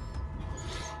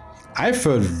 I've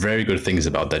heard very good things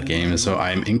about that game, so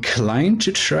I'm inclined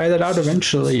to try that out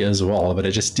eventually as well, but I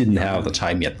just didn't have the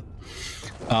time yet.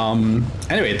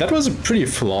 Anyway, that was a pretty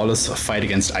flawless fight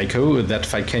against Aiko. That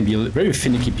fight can be very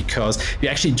finicky because you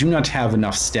actually do not have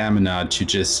enough stamina to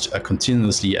just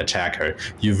continuously attack her.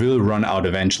 You will run out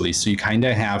eventually, so you kind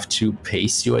of have to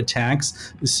pace your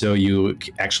attacks so you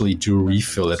actually do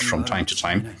refill it from time to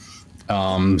time.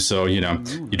 So, you know,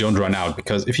 you don't run out,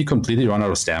 because if you completely run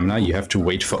out of stamina, you have to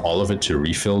wait for all of it to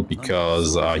refill,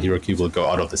 because Hiroki will go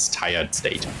out of this tired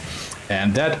state.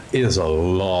 And that is a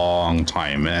long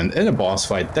time, and in a boss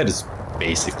fight, that is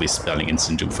basically spelling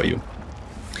instant doom for you.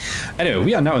 Anyway,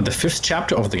 we are now in the 5th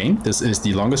chapter of the game. This is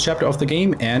the longest chapter of the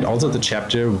game, and also the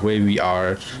chapter where we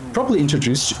are properly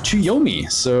introduced to Yomi.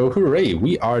 So, hooray,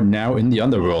 we are now in the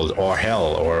underworld, or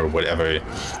hell, or whatever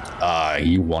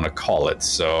you want to call it.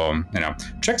 So, you know,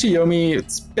 Trek to Yomi,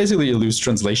 it's basically a loose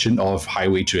translation of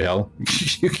Highway to Hell,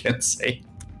 you can say.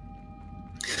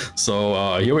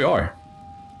 So, here we are.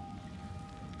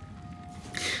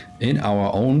 In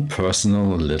our own personal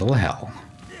little hell.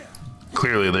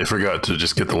 Clearly they forgot to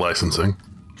just get the licensing.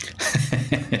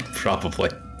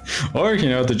 Probably. Or, you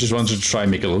know, they just wanted to try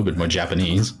and make it a little bit more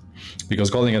Japanese.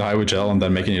 Because calling it Highway to Hell and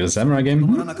then making it a samurai game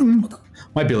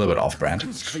might be a little bit off-brand.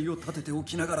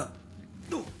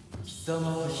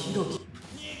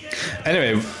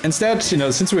 Anyway, instead, you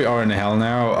know, since we are in hell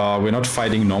now, we're not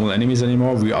fighting normal enemies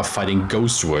anymore. We are fighting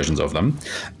ghost versions of them.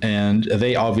 And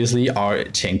they obviously are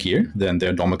tankier than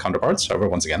their normal counterparts. However,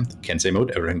 once again, Kensei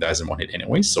mode, everything dies in one hit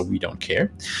anyway, so we don't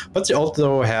care. But they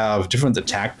also have different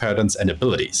attack patterns and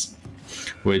abilities,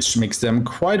 which makes them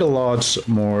quite a lot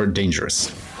more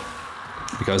dangerous.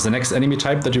 Because the next enemy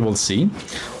type that you will see,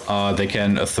 they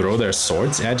can throw their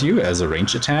swords at you as a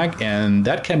ranged attack, and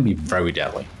that can be very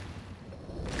deadly.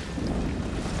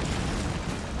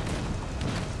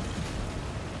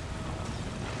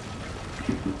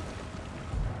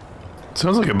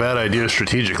 Sounds like a bad idea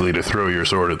strategically to throw your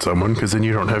sword at someone, because then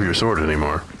you don't have your sword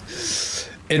anymore.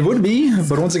 It would be,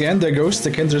 but once again, they're ghosts,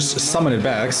 they can just summon it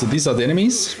back. So these are the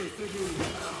enemies.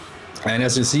 And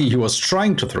as you see, he was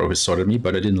trying to throw his sword at me,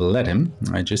 but I didn't let him.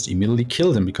 I just immediately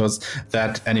killed him, because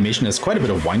that animation has quite a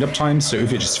bit of wind-up time, so if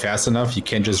you're just fast enough, you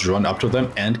can just run up to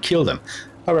them and kill them.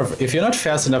 However, if you're not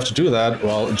fast enough to do that,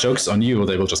 well, joke's on you,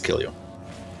 they will just kill you.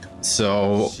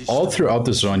 So all throughout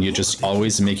this run, you're just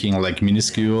always making like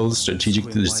minuscule strategic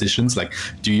decisions, like,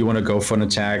 do you want to go for an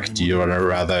attack? Do you want to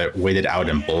rather wait it out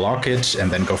and block it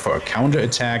and then go for a counter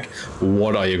attack?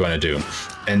 What are you going to do?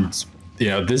 And you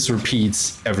know, this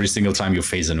repeats every single time you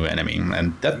face a new enemy,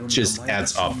 and that just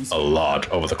adds up a lot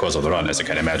over the course of the run, as you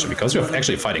can imagine, because you're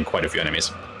actually fighting quite a few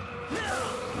enemies.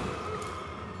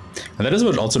 And that is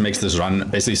what also makes this run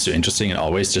basically so interesting and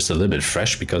always just a little bit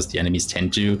fresh, because the enemies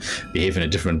tend to behave in a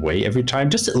different way every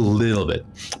time, just a little bit.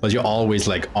 But you're always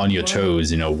like on your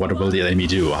toes, you know, what will the enemy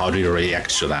do? How do you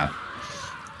react to that?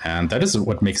 And that is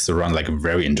what makes the run like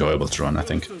very enjoyable to run, I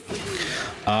think.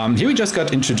 Here we just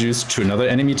got introduced to another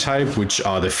enemy type, which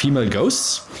are the female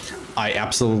ghosts. I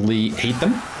absolutely hate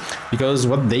them, because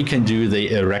what they can do,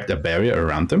 they erect a barrier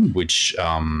around them, which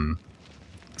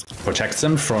protects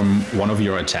them from one of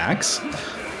your attacks.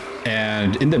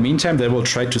 And in the meantime, they will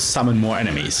try to summon more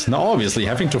enemies. Now, obviously,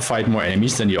 having to fight more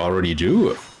enemies than you already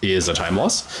do is a time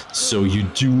loss, so you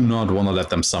do not want to let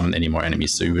them summon any more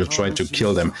enemies. So you will try to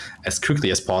kill them as quickly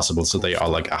as possible, so they are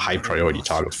like a high priority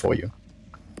target for you.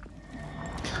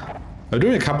 I'm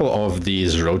doing a couple of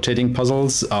these rotating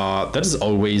puzzles. That is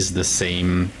always the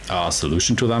same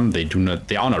solution to them. They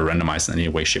are not randomized in any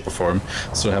way, shape, or form.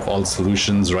 So I have all the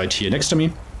solutions right here next to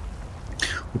me,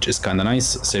 which is kind of nice.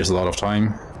 Saves a lot of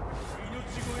time.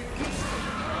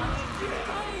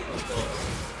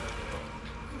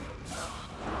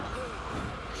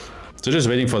 So just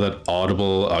waiting for that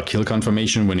audible kill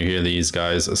confirmation. When you hear these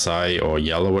guys sigh or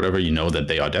yell or whatever, you know that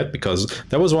they are dead, because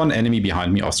there was one enemy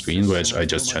behind me off screen, which I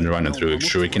just turned around and threw a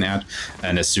shuriken at,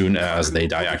 and as soon as they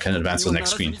die, I can advance to the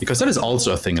next screen. Because that is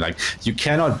also a thing, like, you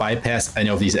cannot bypass any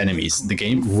of these enemies. The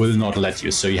game will not let you,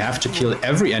 so you have to kill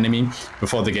every enemy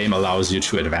before the game allows you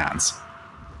to advance.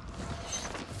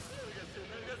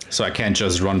 So I can't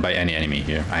just run by any enemy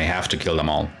here. I have to kill them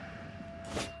all.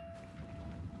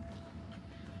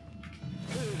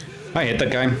 I hate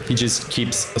that guy. He just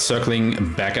keeps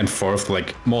circling back and forth,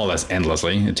 like, more or less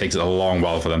endlessly. It takes a long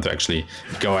while for them to actually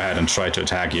go ahead and try to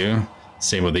attack you.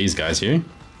 Same with these guys here.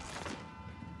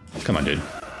 Come on, dude.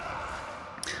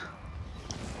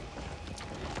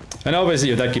 And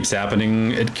obviously, if that keeps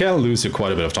happening, it can lose you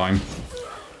quite a bit of time.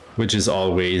 Which is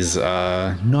always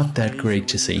not that great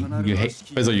to see. You hate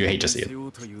to see it.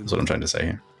 That's what I'm trying to say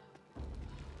here.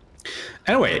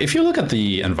 Anyway, if you look at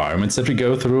the environments that we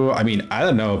go through, I mean, I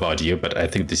don't know about you, but I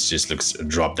think this just looks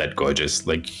drop dead gorgeous.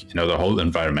 Like, you know, the whole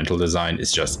environmental design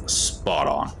is just spot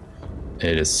on.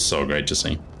 It is so great to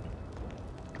see.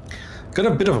 Got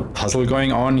a bit of a puzzle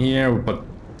going on here, but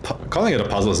calling it a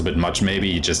puzzle is a bit much. Maybe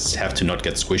you just have to not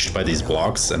get squished by these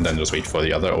blocks and then just wait for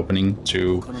the other opening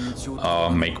to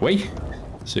make way.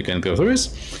 So you can go through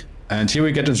this. And here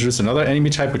we get introduced another enemy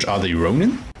type, which are the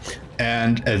Ronin.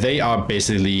 And they are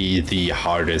basically the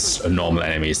hardest normal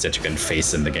enemies that you can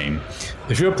face in the game.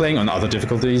 If you're playing on other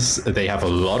difficulties, they have a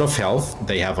lot of health,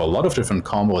 they have a lot of different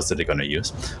combos that they're going to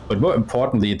use, but more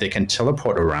importantly, they can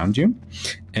teleport around you.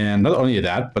 And not only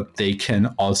that, but they can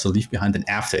also leave behind an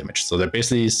after image. So they're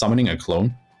basically summoning a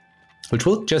clone, which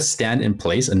will just stand in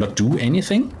place and not do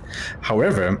anything.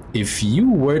 However, if you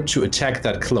were to attack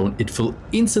that clone, it will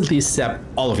instantly sap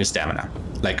all of your stamina.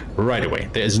 Like right away.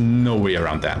 There is no way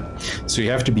around that. So you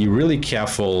have to be really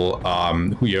careful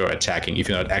who you're attacking if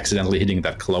you're not accidentally hitting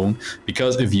that clone,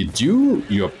 because if you do,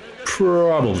 you're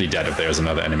probably dead if there's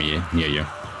another enemy near you.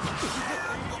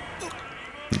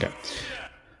 Okay.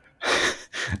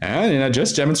 And, you know,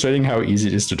 just demonstrating how easy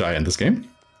it is to die in this game.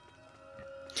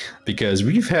 Because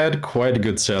we've had quite a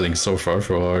good sailing so far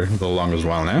for the longest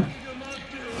while now.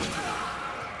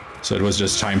 So it was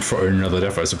just time for another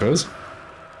death, I suppose.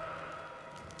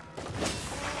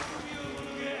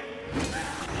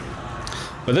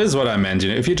 But this is what I meant, you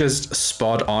know, if you just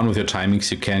spot on with your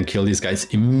timings, you can kill these guys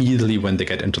immediately when they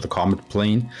get into the combat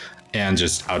plane and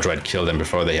just outright kill them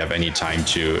before they have any time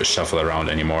to shuffle around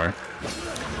anymore.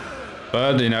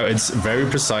 But, you know, it's very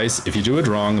precise. If you do it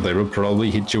wrong, they will probably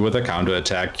hit you with a counter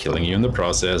attack, killing you in the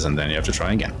process, and then you have to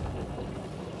try again.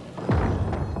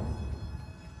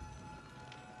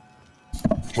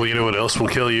 Well, you know what else will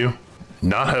kill you?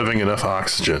 Not having enough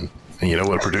oxygen. And you know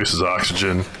what produces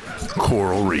oxygen?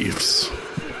 Coral reefs.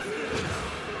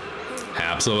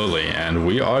 Absolutely, and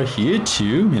we are here to,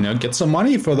 you know, get some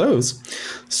money for those.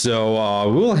 So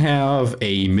we'll have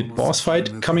a mid-boss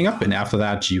fight coming up, and after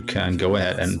that you can go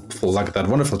ahead and plug that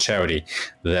wonderful charity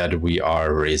that we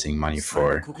are raising money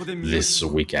for this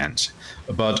weekend.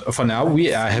 But for now,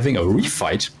 we are having a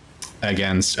refight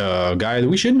against a guy that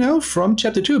we should know from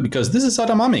Chapter 2, because this is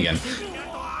Satamami again.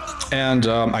 And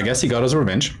I guess he got his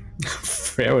revenge.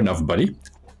 Fair enough, buddy.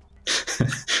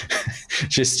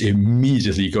 Just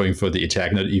immediately going for the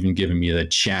attack, not even giving me the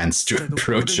chance to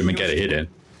approach him and get a hit in.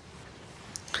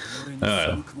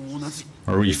 A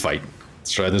refight.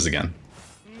 Let's try this again.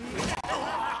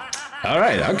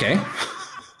 Alright, okay.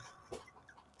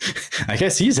 I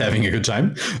guess he's having a good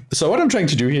time. So what I'm trying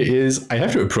to do here is I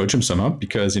have to approach him somehow,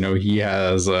 because, you know, he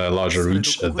has a larger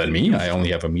reach than me. I only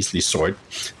have a measly sword.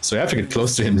 So I have to get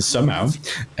close to him somehow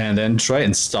and then try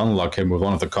and stun lock him with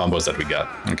one of the combos that we got.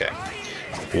 Okay.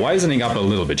 Wisening up a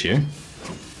little bit here.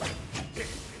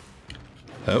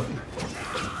 Oh.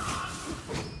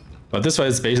 But this one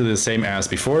is basically the same as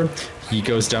before. He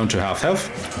goes down to half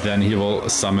health, then he will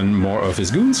summon more of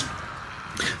his goons,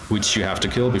 which you have to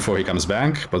kill before he comes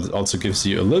back, but it also gives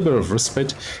you a little bit of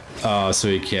respite, so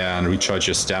you can recharge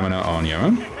your stamina on your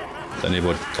own. Then he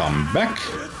would come back,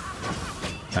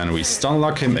 and we stun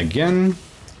lock him again.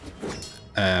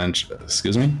 And,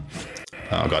 excuse me.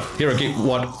 Oh god, Hiraki,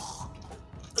 what?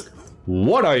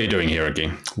 What are you doing, Hiraki?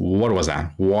 What was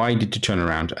that? Why did you turn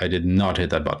around? I did not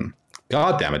hit that button.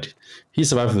 God damn it. He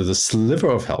survived with a sliver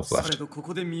of health left.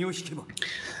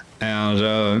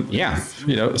 And yeah,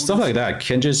 you know, stuff like that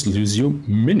can just lose you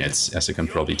minutes, as you can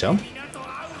probably tell.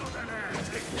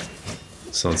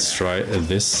 So let's try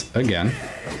this again.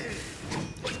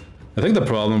 I think the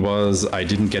problem was I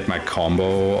didn't get my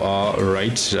combo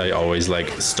right. I always like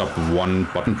stopped one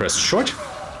button press short.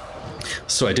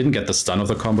 So I didn't get the stun of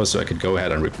the combo, so I could go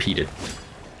ahead and repeat it.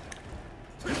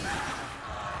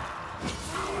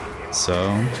 So...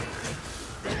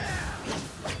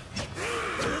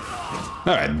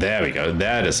 Alright, there we go.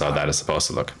 That is how that is supposed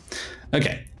to look.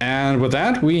 Okay, and with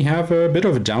that, we have a bit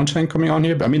of a downtime coming on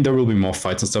here. I mean, there will be more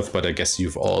fights and stuff, but I guess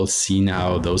you've all seen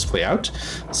how those play out.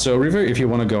 So, River, if you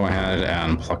want to go ahead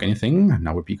and pluck anything,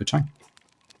 now would be a good time.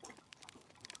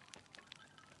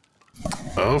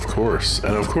 Of course,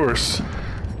 and of course,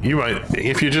 you might,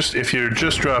 if you're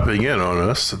just dropping in on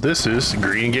us, this is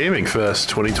Green Gaming Fest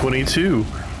 2022.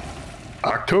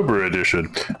 October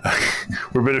edition.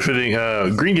 We're benefiting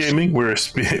Green Gaming. We're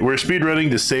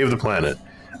speedrunning to save the planet.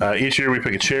 Each year we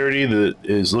pick a charity that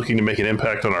is looking to make an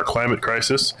impact on our climate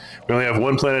crisis. We only have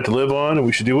one planet to live on, and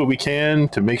we should do what we can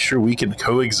to make sure we can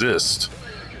coexist.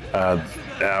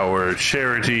 Our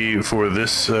charity for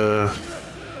this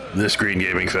Green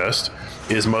Gaming Fest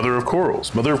is Mother of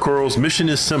Corals. Mother of Corals' mission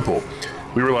is simple.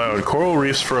 We rely on coral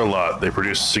reefs for a lot. They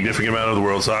produce a significant amount of the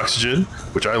world's oxygen,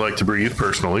 which I like to breathe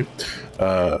personally.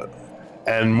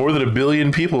 And more than 1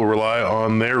 billion people rely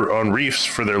on reefs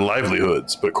for their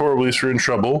livelihoods. But coral reefs are in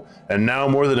trouble, and now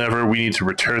more than ever, we need to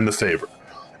return the favor.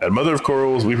 At Mother of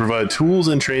Corals, we provide tools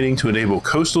and training to enable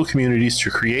coastal communities to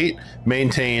create,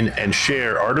 maintain, and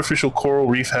share artificial coral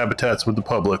reef habitats with the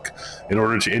public in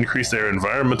order to increase their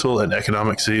environmental and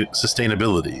economic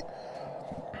sustainability.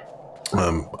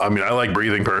 I mean, I like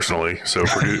breathing personally, so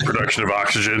production of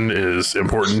oxygen is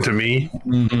important to me.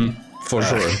 For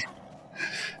sure.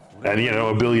 And,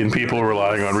 1 billion people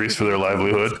relying on reefs for their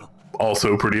livelihood,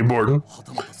 also pretty important.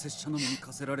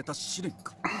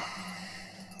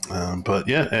 But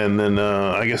yeah, and then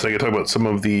I guess I could talk about some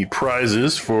of the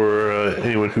prizes for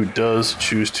anyone who does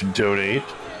choose to donate.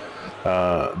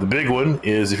 The big one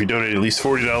is if you donate at least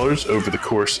 $40 over the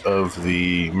course of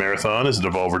the marathon is a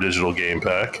Devolver Digital game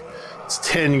pack. It's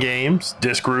 10 games: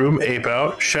 Disc Room, Ape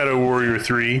Out, Shadow Warrior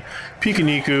 3,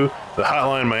 Pikuniku, the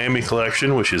Hotline Miami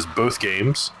Collection, which is both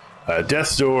games,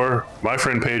 Death's Door, My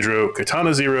Friend Pedro,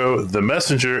 Katana Zero, The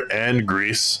Messenger, and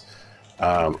Grease.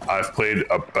 I've played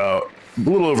about a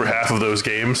little over half of those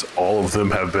games. All of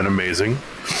them have been amazing.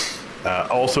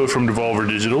 Also from Devolver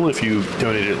Digital, if you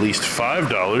donate at least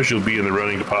 $5, you'll be in the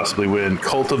running to possibly win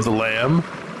Cult of the Lamb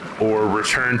or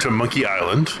Return to Monkey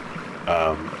Island.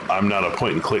 I'm not a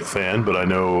point-and-click fan, but I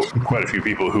know quite a few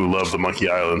people who love the Monkey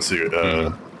Island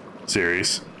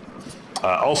series.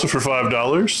 Also for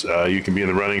 $5, you can be in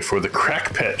the running for the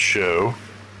Crack Pet Show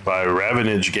by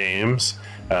Ravenage Games.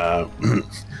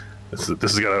 This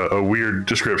has got a weird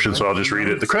description, so I'll just read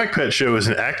it. The Crack Pet Show is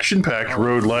an action-packed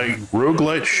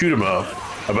roguelite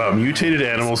shoot-'em-up about mutated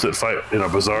animals that fight in a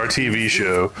bizarre TV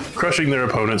show, crushing their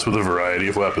opponents with a variety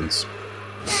of weapons.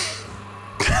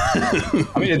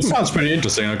 I mean, it sounds pretty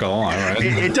interesting, not gonna lie, right?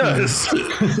 It does.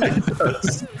 It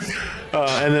does.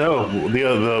 And then, we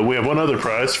have one other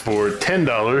prize for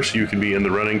 $10. You can be in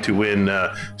the running to win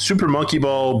Super Monkey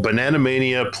Ball Banana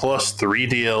Mania plus 3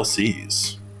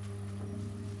 DLCs.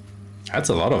 That's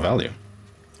a lot of value.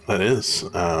 That is.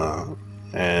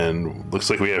 And looks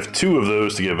like we have 2 of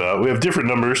those to give out. We have different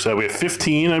numbers. We have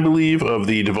 15, I believe, of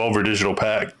the Devolver Digital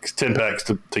packs, 10 packs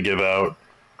to give out.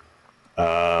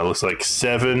 Looks like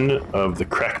 7 of the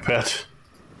Crack Pet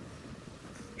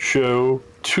Show,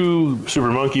 2 Super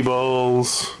Monkey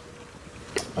Balls,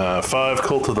 5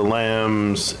 Cult of the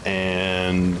Lambs,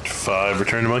 and 5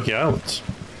 Return to Monkey Islands.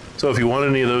 So if you want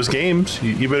any of those games,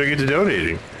 you better get to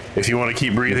donating. If you want to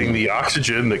keep breathing the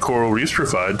oxygen that coral reefs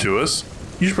provide to us,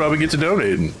 you should probably get to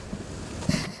donating.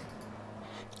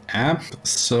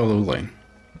 Absolutely.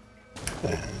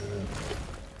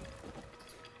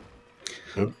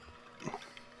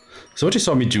 So what you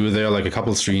saw me do there, like a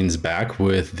couple screens back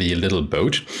with the little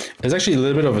boat, is actually a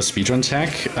little bit of a speedrun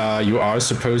tech. You are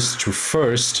supposed to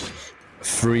first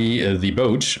free the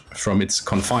boat from its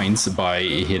confines by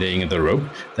hitting the rope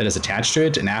that is attached to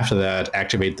it, and after that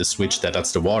activate the switch that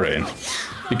lets the water in.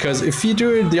 Because if you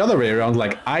do it the other way around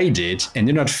like I did, and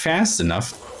you're not fast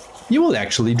enough, you will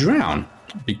actually drown,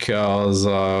 because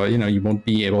you won't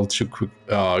be able to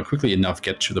quickly enough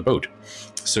get to the boat.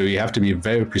 So you have to be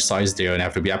very precise there and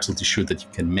have to be absolutely sure that you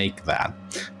can make that.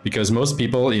 Because most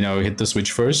people, hit the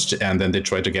switch first and then they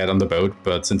try to get on the boat,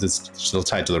 but since it's still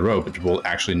tied to the rope, it will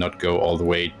actually not go all the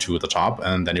way to the top,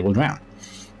 and then it will drown.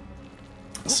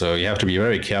 So you have to be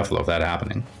very careful of that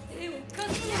happening.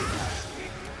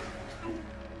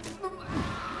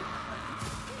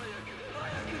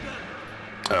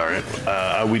 All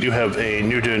right. We do have a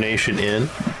new donation in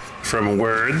from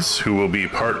Words, who will be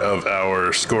part of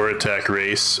our score attack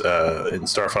race in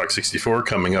Star Fox 64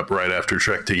 coming up right after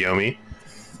Trek to Yomi.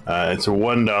 It's a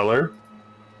 $1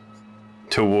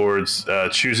 towards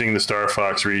choosing the Star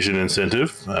Fox region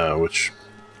incentive, which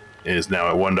is now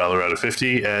at $1 out of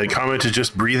 50. And comment is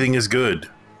just breathing is good.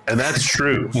 And that's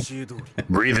true.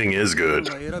 Breathing is good.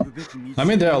 I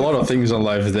mean, there are a lot of things in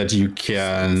life that you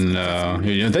can,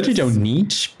 that you don't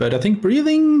need, but I think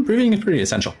breathing is pretty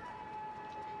essential.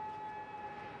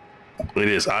 It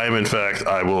is. I am, in fact,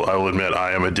 I will admit,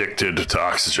 I am addicted to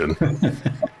oxygen.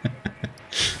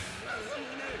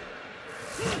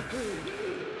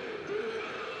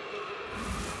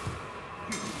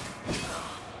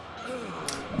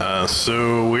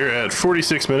 So we're at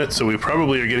 46 minutes, so we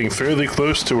probably are getting fairly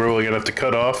close to where we're going to have to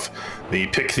cut off the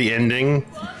pick the ending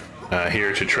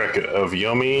here to Trek of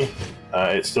Yomi.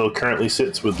 It still currently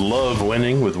sits with love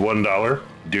winning with $1.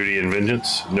 Duty and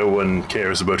vengeance. No one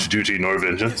cares about duty nor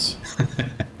vengeance.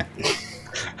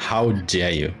 How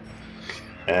dare you?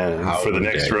 And for the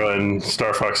next run,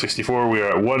 Star Fox 64, we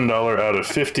are at $1 out of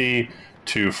 50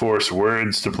 to force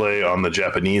words to play on the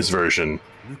Japanese version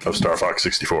of Star Fox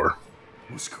 64.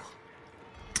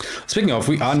 Speaking of,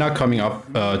 we are now coming up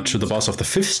to the boss of the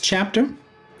 5th chapter.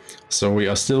 So we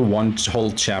are still one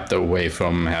whole chapter away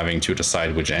from having to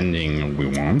decide which ending we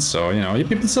want. So, you know,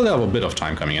 people still have a bit of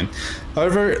time coming in.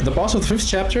 However, the boss of the 5th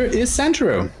chapter is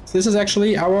Santoro. This is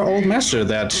actually our old master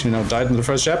that, you know, died in the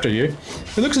 1st chapter here.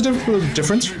 It looks a little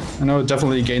different. I know it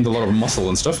definitely gained a lot of muscle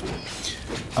and stuff.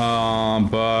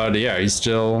 But yeah, he's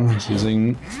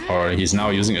now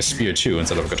using a spear too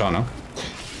instead of a katana.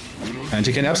 And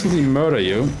he can absolutely murder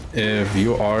you if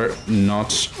you are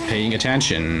not paying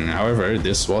attention. However,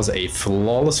 this was a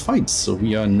flawless fight, so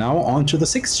we are now on to the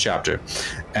 6th chapter.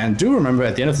 And do remember,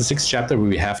 at the end of the 6th chapter,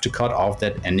 we have to cut off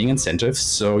that ending incentive.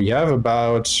 So you have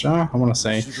about, I want to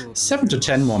say, 7 to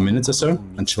 10 more minutes or so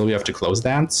until we have to close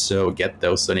that. So get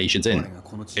those donations in,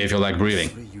 if you like breathing.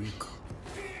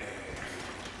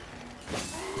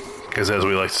 Because as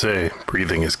we like to say,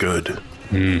 breathing is good.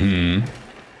 Mm-hmm.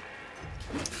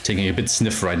 Taking a bit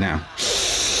sniff right now.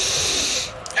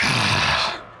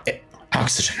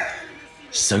 Oxygen.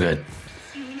 So good.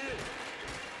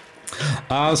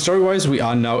 Story-wise, we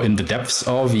are now in the depths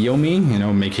of Yomi, you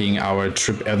know, making our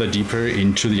trip ever deeper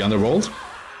into the underworld.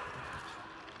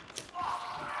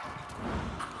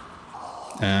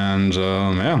 And,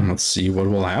 yeah, let's see what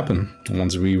will happen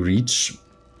once we reach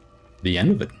the end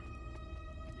of it.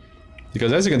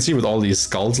 Because as you can see with all these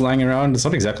skulls lying around, it's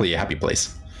not exactly a happy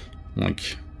place.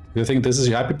 Like, if you think this is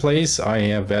your happy place, I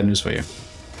have bad news for you.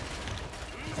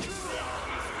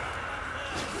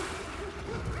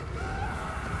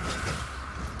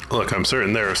 Look, I'm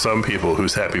certain there are some people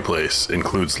whose happy place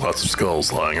includes lots of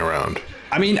skulls lying around.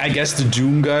 I mean, I guess the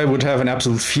Doom guy would have an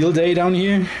absolute field day down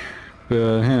here, but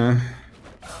yeah.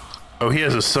 Oh, he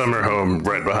has a summer home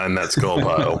right behind that skull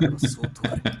pile.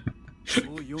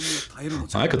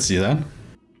 I could see that.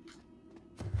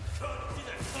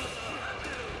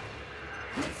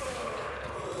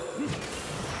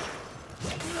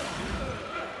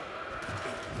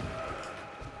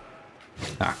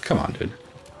 Ah, come on, dude.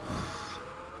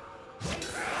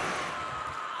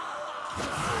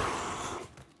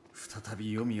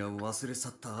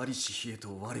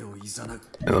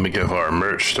 And let me give our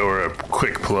merch store a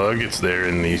quick plug. It's there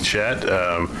in the chat.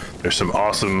 There's some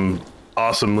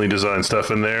awesomely designed stuff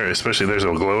in there. Especially there's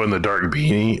a glow-in-the-dark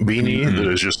beanie that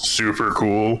is just super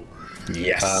cool.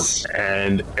 Yes.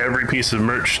 And every piece of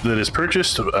merch that is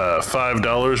purchased,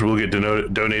 $5 will get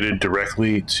donated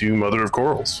directly to Mother of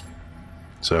Corals.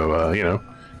 So, you know,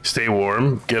 stay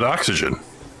warm, get oxygen.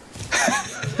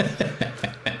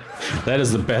 That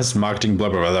is the best marketing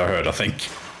blubber I've ever heard, I think.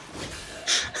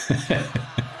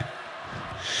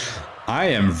 I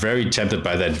am very tempted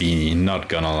by that beanie, not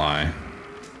gonna lie.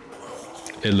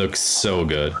 It looks so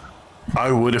good.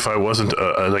 I would if I wasn't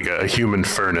like a human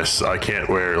furnace. I can't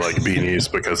wear like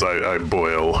beanies because I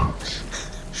boil.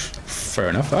 Fair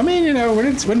enough. I mean, you know, when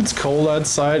it's cold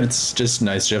outside, it's just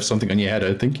nice to have something on your head,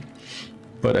 I think.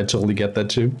 But I totally get that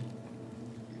too.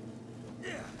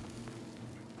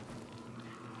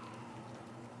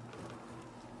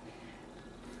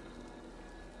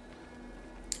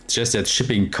 It's just that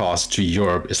shipping cost to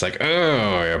Europe is like,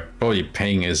 oh, you're probably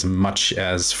paying as much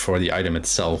as for the item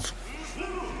itself.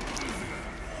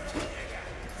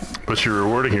 But you're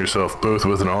rewarding yourself both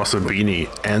with an awesome beanie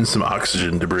and some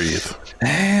oxygen to breathe.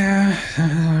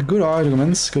 Good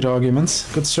arguments,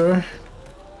 good sir.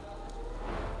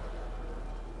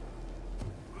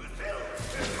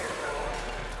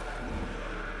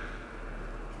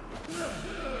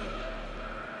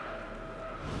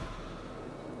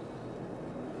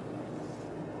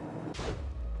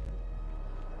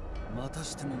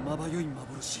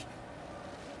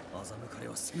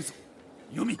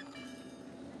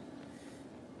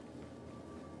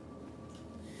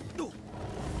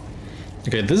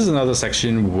 Okay, this is another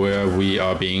section where we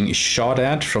are being shot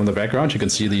at from the background. You can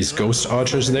see these ghost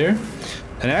archers there.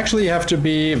 And actually you have to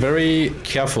be very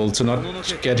careful to not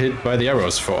get hit by the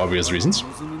arrows for obvious reasons.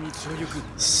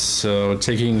 So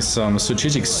taking some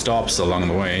strategic stops along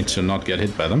the way to not get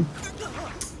hit by them.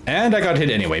 And I got hit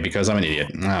anyway because I'm an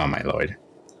idiot. Oh my lord.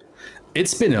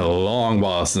 It's been a long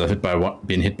while since I've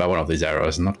been hit by one of these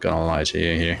arrows, I'm not gonna lie to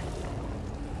you here.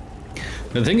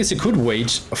 The thing is, you could wait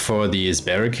for these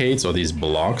barricades or these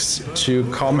blocks to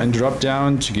come and drop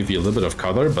down to give you a little bit of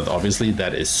cover, but obviously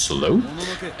that is slow.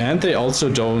 And they also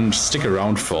don't stick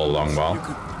around for a long while.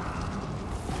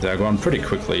 They're gone pretty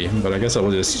quickly, but I guess I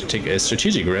will just take a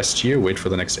strategic rest here, wait for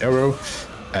the next arrow,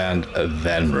 and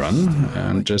then run,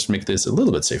 and just make this a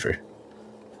little bit safer.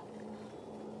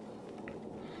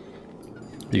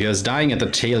 Because dying at the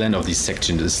tail end of these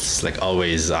sections is like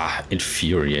always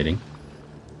infuriating.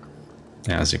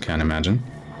 As you can imagine.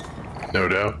 No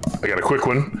doubt. I got a quick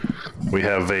one. We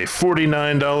have a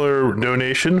 $49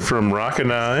 donation from Rock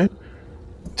and I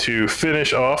to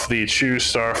finish off the Choose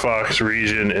Star Fox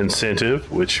region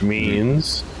incentive, which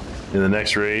means in the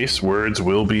next race, Words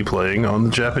will be playing on the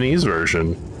Japanese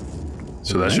version.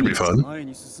 So that should be fun.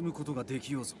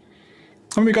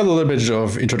 And we got a little bit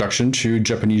of introduction to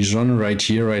Japanese genre right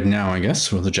here, right now, I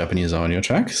guess, with the Japanese audio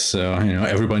track. So, you know,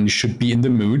 everybody should be in the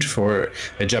mood for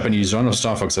a Japanese genre of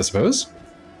Star Fox, I suppose.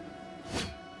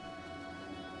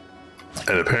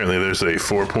 And apparently there's a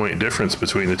 4-point difference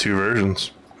between the two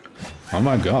versions. Oh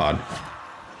my god.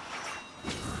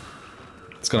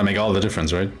 It's gonna make all the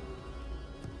difference, right?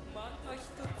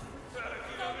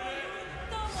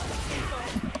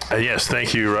 Yes,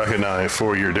 thank you, Rakanai,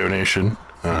 for your donation.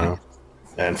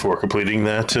 And for completing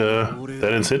that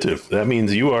incentive. That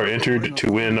means you are entered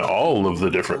to win all of the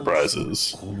different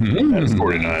prizes at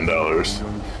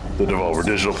 $49. The Devolver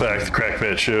Digital Pack, the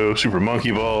Crackpad Show, Super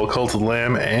Monkey Ball, Cult of the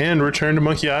Lamb, and Return to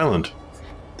Monkey Island.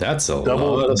 That's a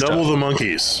double lot of the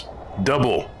monkeys.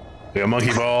 Double. We got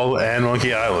Monkey Ball and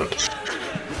Monkey Island.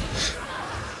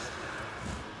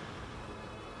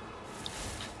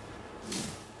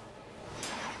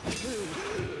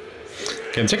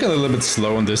 Okay, I'm taking a little bit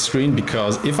slow on this screen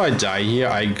because if I die here,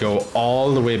 I go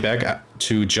all the way back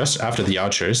to just after the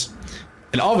archers.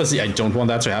 And obviously I don't want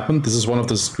that to happen. This is one of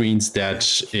the screens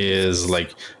that is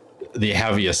like the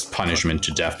heaviest punishment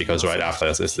to death because right after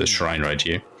us is the shrine right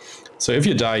here. So if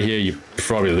you die here, you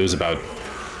probably lose about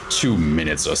 2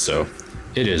 minutes or so.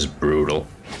 It is brutal.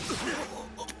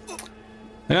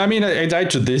 And I mean, I died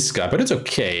to this guy, but it's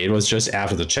okay. It was just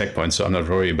after the checkpoint, so I'm not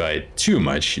worried about it too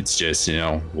much. It's just, you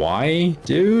know, why,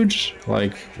 dude?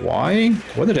 Like, why?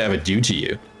 What did I ever do to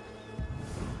you?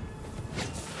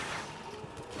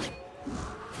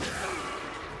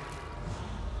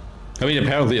 I mean,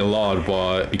 apparently a lot,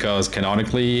 but because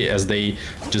canonically, as they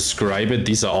describe it,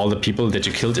 these are all the people that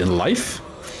you killed in life,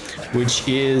 which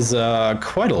is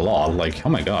quite a lot. Like, oh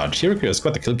my god, Shirokyo has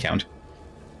got the kill count.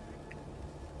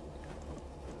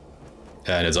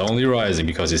 And it's only rising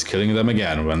because he's killing them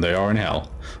again when they are in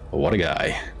hell. What a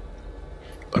guy.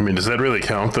 I mean, does that really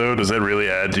count though? Does that really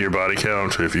add to your body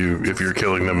count if you're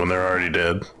killing them when they're already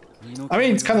dead? I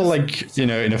mean, it's kind of like, you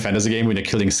know, in a fantasy game when you're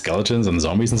killing skeletons and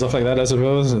zombies and stuff like that, I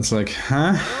suppose. It's like,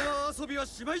 huh?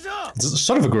 It's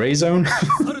sort of a gray zone.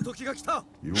 I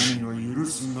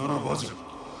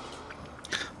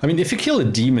mean, if you kill a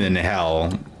demon in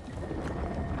hell,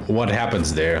 what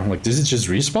happens there? Like, does it just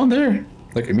respawn there?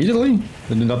 Like, immediately?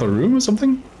 In another room or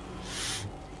something?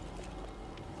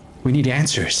 We need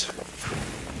answers.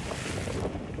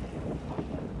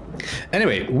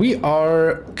 Anyway, we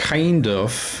are kind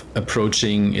of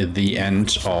approaching the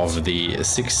end of the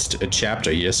 6th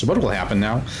chapter here. So what will happen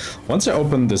now? Once I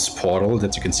open this portal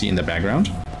that you can see in the background,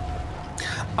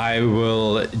 I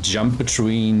will jump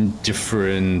between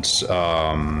different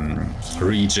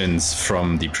regions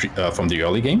from the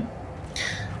early game.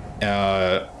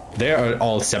 They are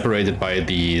all separated by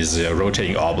these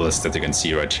rotating obelisks that you can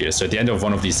see right here. So at the end of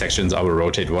one of these sections, I will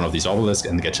rotate one of these obelisks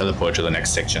and get teleported to the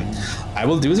next section. I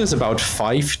will do this about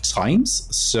 5 times.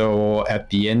 So at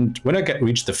the end, when I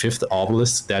reach the 5th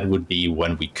obelisk, that would be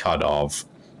when we cut off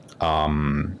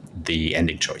the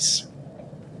ending choice.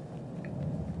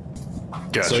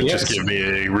 Gotcha. So, yes. Just give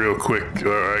me a real quick,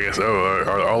 I guess,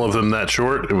 are all of them that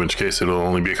short? In which case it'll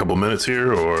only be a couple minutes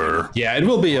here, or? Yeah, it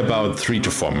will be about 3 to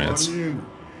 4 minutes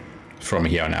from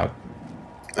here on out.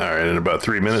 All right, in about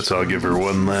 3 minutes, I'll give her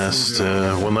one last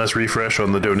refresh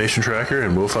on the donation tracker,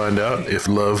 and we'll find out if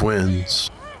love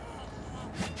wins.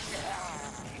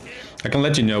 I can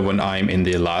let you know when I'm in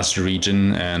the last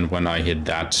region, and when I hit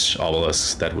that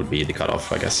obelisk, that would be the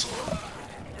cutoff, I guess.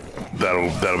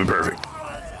 That'll be perfect.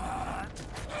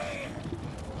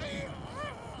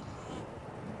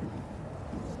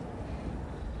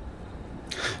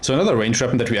 So another range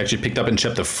weapon that we actually picked up in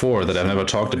chapter 4 that I've never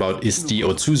talked about is the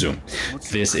Otsuzu.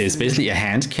 This is basically a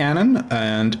hand cannon,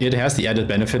 and it has the added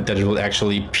benefit that it will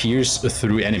actually pierce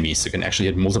through enemies. So you can actually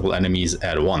hit multiple enemies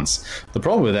at once. The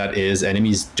problem with that is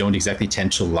enemies don't exactly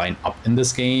tend to line up in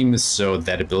this game, so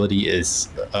that ability is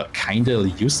kind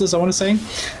of useless, I want to say.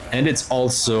 And it's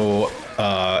also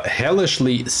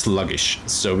hellishly sluggish,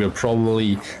 so we'll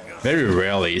probably very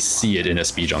rarely see it in a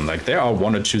speedrun. Like, there are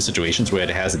 1 or 2 situations where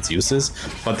it has its uses,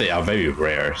 but they are very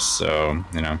rare, so,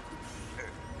 you know.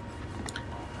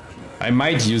 I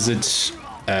might use it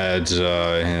at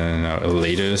a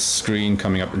later screen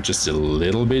coming up just a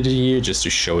little bit here, just to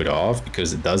show it off,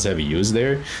 because it does have a use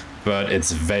there, but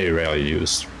it's very rarely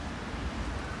used.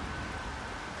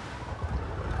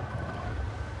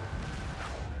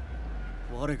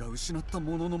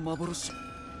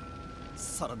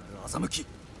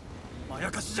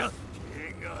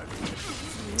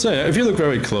 So yeah, if you look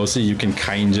very closely, you can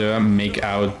kinda make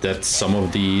out that some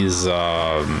of these you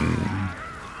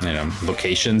know,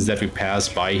 locations that we pass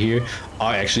by here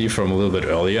are actually from a little bit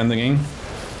earlier in the game.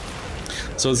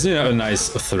 So it's, you know, a nice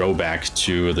throwback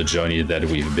to the journey that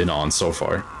we've been on so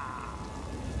far.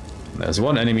 There's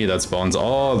one enemy that spawns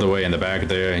all the way in the back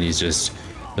there, and he's just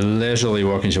leisurely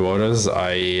walking toward us.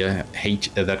 I hate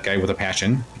that guy with a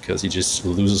passion, because he just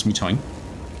loses me time.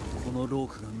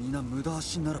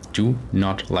 Do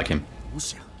not like him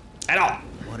at all.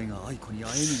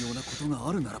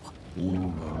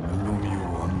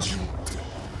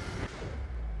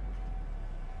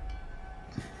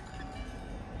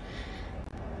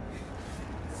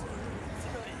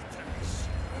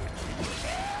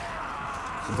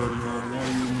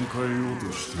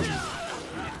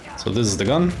 So this is the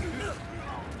gun.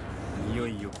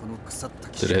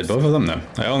 Did I hit both of them? No.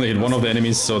 I only hit one of the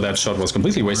enemies, so that shot was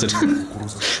completely wasted.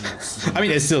 I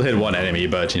mean, I still hit one enemy,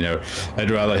 but, you know, I'd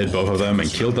rather hit both of them and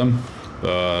kill them.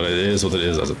 But it is what it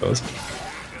is, I suppose.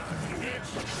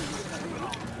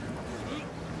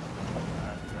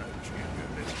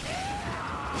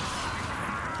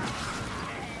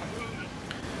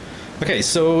 Okay,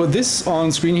 so this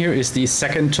on screen here is the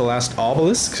second to last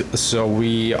obelisk. So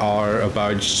we are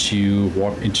about to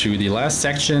walk into the last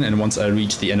section, and once I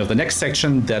reach the end of the next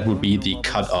section, that would be the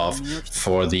cutoff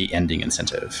for the ending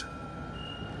incentive.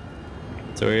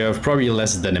 So we have probably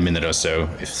less than a minute or so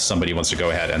if somebody wants to go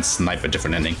ahead and snipe a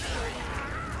different ending.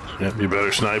 Yep, you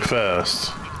better snipe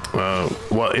fast.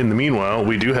 Well, in the meanwhile,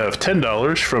 we do have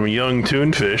 $10 from Young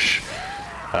Toonfish.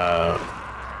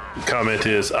 Comment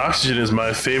is, oxygen is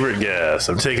my favorite gas.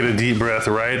 I'm taking a deep breath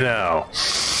right now.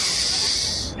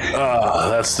 Ah,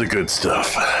 that's the good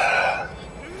stuff.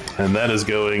 And that is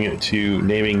going to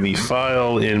naming the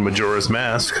file in Majora's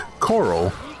Mask, Coral,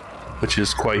 which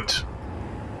is quite...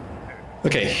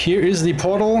 Okay, here is the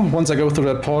portal. Once I go through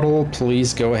that portal,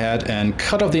 please go ahead and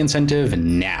cut off the incentive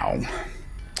now.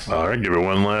 All right, give it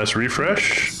one last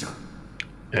refresh.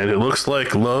 And it looks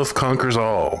like love conquers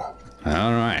all.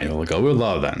 All right, we'll go with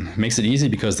love then. Makes it easy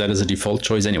because that is a default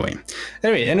choice anyway.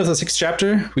 Anyway, end of the 6th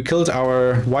chapter. We killed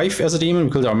our wife as a demon.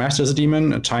 We killed our master as a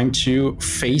demon. Time to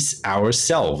face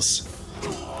ourselves.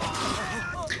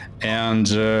 And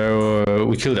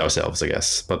we killed ourselves, I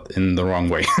guess, but in the wrong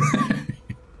way.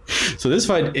 So this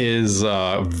fight is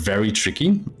very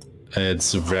tricky.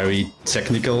 It's very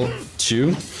technical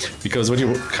too, because what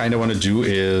you kind of want to do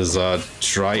is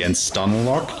try and stun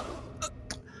lock.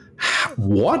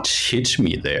 What hit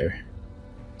me there?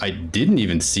 I didn't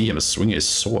even see him swing his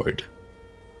sword.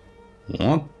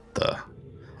 What the?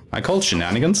 I called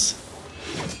shenanigans.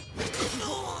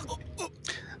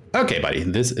 Okay, buddy,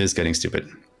 this is getting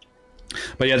stupid.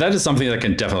 But yeah, that is something that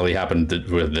can definitely happen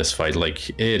with this fight. Like,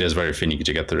 it is very finicky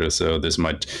to get through, so this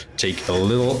might take a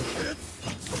little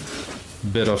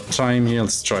bit of time here.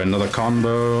 Let's try another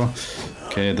combo.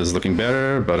 Okay, this is looking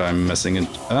better, but I'm messing it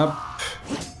up.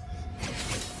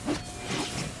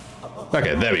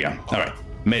 Okay, there we go. All right,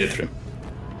 made it through.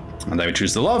 And then we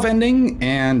choose the love ending,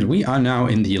 and we are now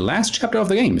in the last chapter of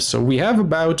the game. So we have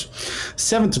about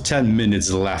 7 to 10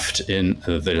 minutes left in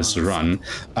this run.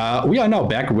 We are now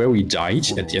back where we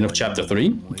died at the end of chapter 3,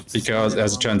 because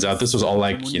as it turns out, this was all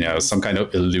like, you know, some kind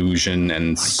of illusion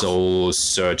and soul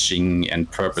searching and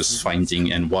purpose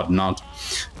finding and whatnot.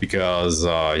 Because,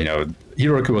 you know,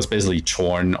 Hiroku was basically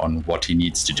torn on what he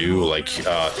needs to do. Like,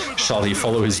 shall he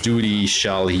follow his duty?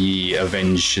 Shall he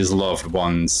avenge his loved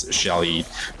ones? Shall he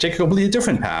take a completely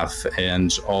different path?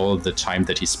 And all the time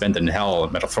that he spent in hell,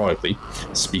 metaphorically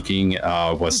speaking,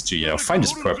 was to, you know, find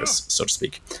his purpose, so to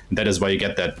speak. And that is why you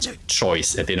get that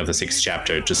choice at the end of the 6th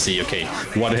chapter to see, okay,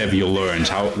 what have you learned?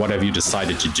 What have you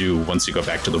decided to do once you go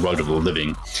back to the world of the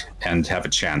living and have a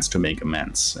chance to make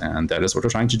amends? And that is what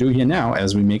we're trying to do here now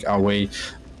as we make our way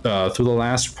through the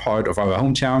last part of our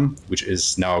hometown, which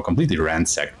is now completely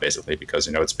ransacked, basically, because,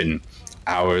 you know, it's been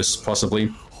hours,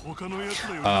 possibly,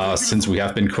 since we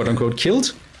have been quote-unquote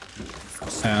killed.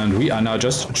 And we are now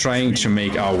just trying to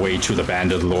make our way to the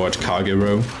Bandit Lord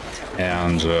Kagero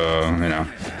and, you know,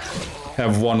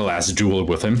 have one last duel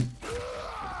with him.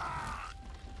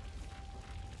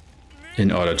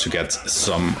 in order to get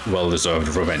some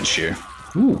well-deserved revenge here.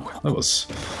 Ooh, that was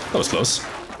close.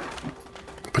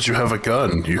 But you have a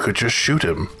gun. You could just shoot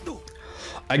him.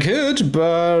 I could,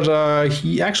 but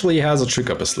he actually has a trick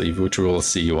up his sleeve, which we will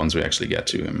see once we actually get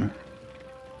to him.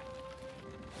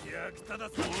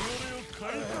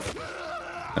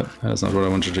 That's not what I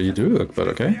wanted you to do, but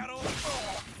okay.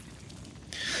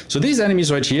 So these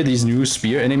enemies right here, these new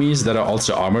spear enemies that are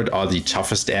also armored, are the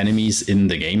toughest enemies in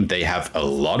the game. They have a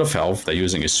lot of health. They're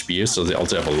using a spear, so they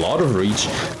also have a lot of reach.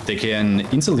 They can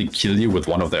instantly kill you with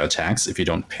one of their attacks if you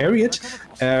don't parry it.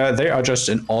 They are just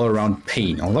an all-around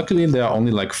pain. And luckily, there are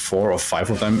only like 4 or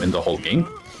 5 of them in the whole game.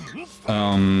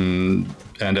 And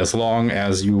as long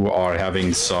as you are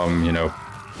having some, you know,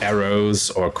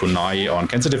 arrows or kunai on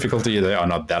cancer difficulty, they are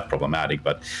not that problematic.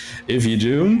 But if you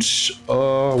don't,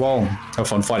 well, have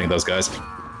fun fighting those guys.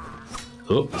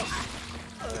 Oh.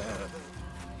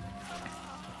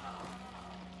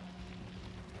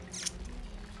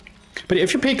 But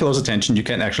if you pay close attention, you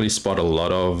can actually spot a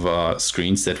lot of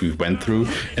screens that we went through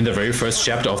in the very first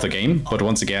chapter of the game. But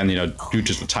once again, you know, due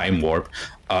to the time warp,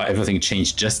 everything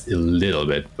changed just a little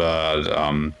bit.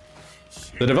 But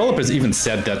the developers even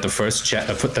said that the first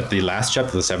chapter, that the last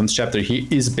chapter, the 7th chapter, here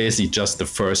is basically just the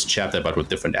first chapter, but with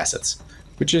different assets,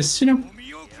 which is, you know,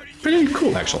 pretty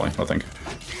cool, actually, I think.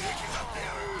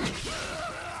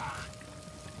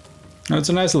 It's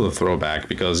a nice little throwback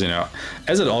because, you know,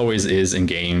 as it always is in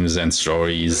games and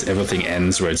stories, everything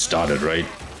ends where it started, right?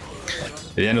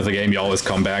 At the end of the game, you always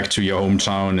come back to your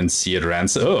hometown and see it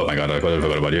ransom. Oh my god, I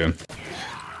forgot about you.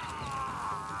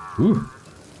 Ooh.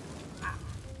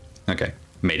 Okay.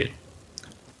 Made it.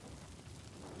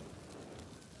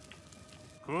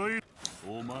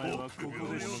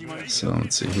 So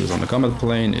let's see who's on the combat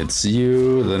plane. It's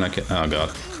you. Then I can. Oh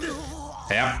god.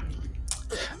 Yeah.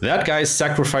 That guy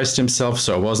sacrificed himself,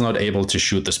 so I was not able to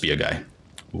shoot the spear guy.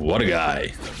 What a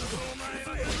guy.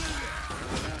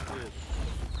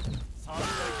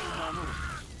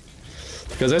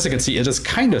 Because as you can see, it is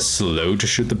kind of slow to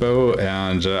shoot the bow,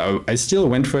 and I still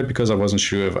went for it because I wasn't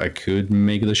sure if I could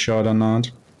make the shot or not.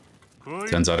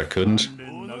 Turns out I couldn't.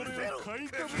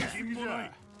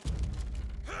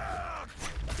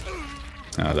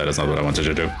 That is not what I wanted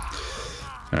to do.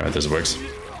 Alright, this works.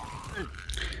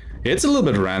 It's a little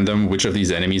bit random which of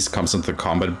these enemies comes into the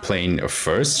combat plane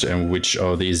first and which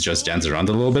of these just dance around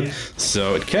a little bit.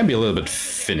 So it can be a little bit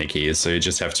finicky, so you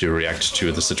just have to react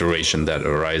to the situation that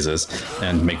arises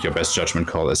and make your best judgment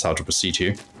call as how to proceed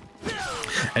here.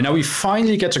 And now we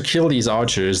finally get to kill these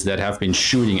archers that have been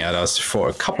shooting at us for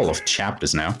a couple of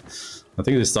chapters now. I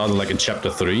think they started like in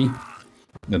chapter 3,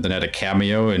 and then had a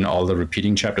cameo in all the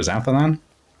repeating chapters after that.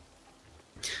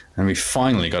 And we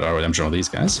finally got our redemption of these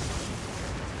guys.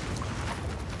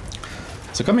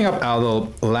 So coming up are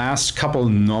the last couple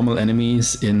normal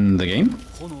enemies in the game.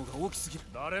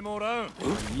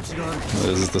 This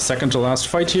is the second to last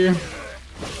fight here.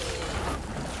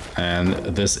 And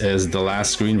this is the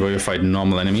last screen where you fight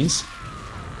normal enemies.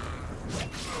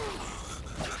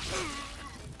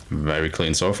 Very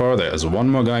clean so far. There is one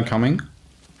more guy coming.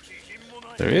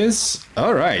 There is.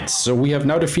 Alright, so we have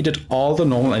now defeated all the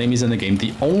normal enemies in the game.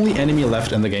 The only enemy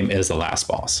left in the game is the last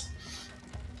boss.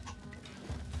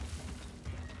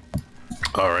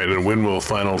 Alright, and when will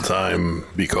final time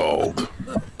be called?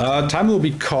 Time will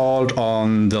be called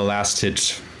on the last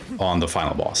hit on the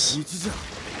final boss.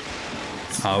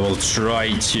 I will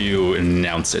try to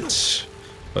announce it,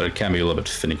 but it can be a little bit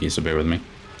finicky, so bear with me.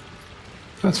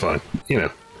 That's fine, you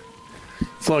know.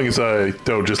 As long as I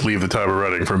don't just leave the timer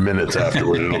running for minutes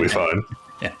afterward, it'll be fine.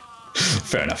 Yeah,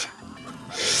 fair enough.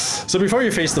 So before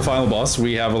you face the final boss,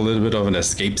 we have a little bit of an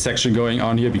escape section going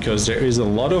on here because there is a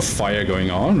lot of fire going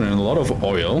on and a lot of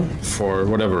oil for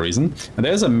whatever reason. And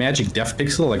there's a magic death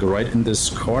pixel like right in this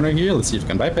corner here. Let's see if we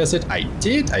can bypass it. I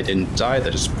did. I didn't die.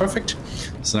 That is perfect.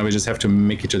 So now we just have to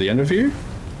make it to the end of here.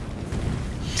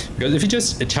 Because if you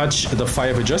just touch the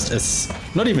fire for just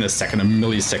not even a second, a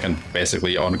millisecond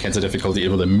basically on cancer difficulty, it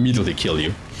will immediately kill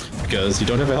you because you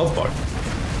don't have a health bar.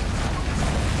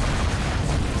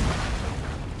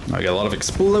 I got a lot of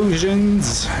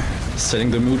explosions, setting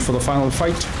the mood for the final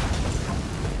fight.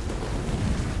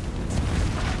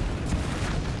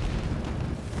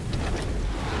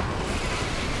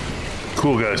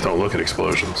 Cool guys don't look at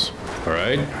explosions.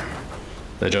 Alright,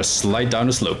 they just slide down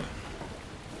the slope.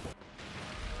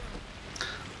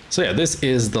 So yeah, this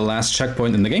is the last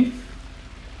checkpoint in the game.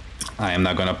 I am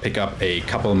now gonna pick up a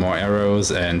couple more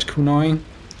arrows and kunai.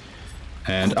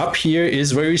 And up here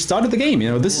is where we started the game.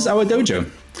 You know, this is our dojo.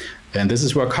 And this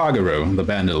is where Kagero, the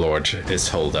bandit lord, is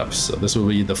holed up. So this will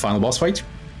be the final boss fight.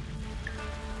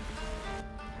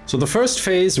 So the first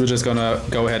phase, we're just gonna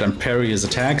go ahead and parry his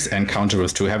attacks and counter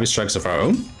with 2 heavy strikes of our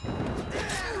own.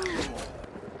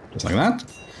 Just like that.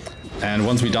 And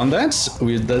once we've done that,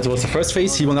 that was the first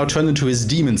phase, he will now turn into his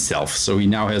demon self. So he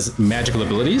now has magical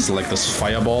abilities, like this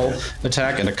fireball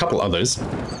attack and a couple others.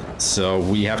 So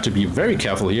we have to be very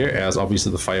careful here, as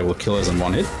obviously the fire will kill us in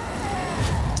 1 hit.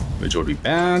 Which would be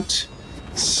bad.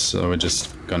 So we're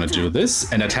just gonna do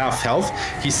this. And at half health,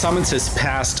 he summons his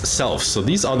past self. So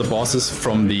these are the bosses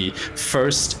from the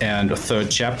 1st and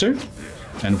 3rd chapter.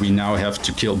 And we now have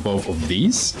to kill both of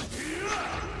these.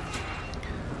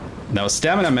 Now,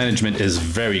 stamina management is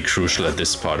very crucial at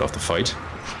this part of the fight.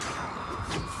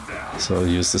 So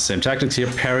use the same tactics here,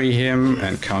 parry him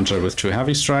and counter with 2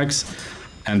 heavy strikes.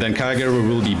 And then Kagero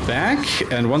will be back,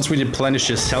 and once we replenish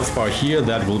his health bar here,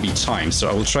 that will be time. So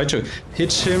I will try to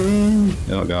hit him.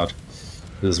 Oh god,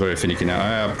 this is very finicky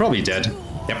now. Probably dead.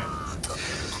 Yep.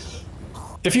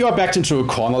 If you are backed into a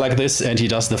corner like this and he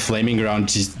does the flaming round,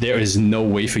 there is no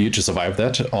way for you to survive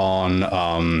that on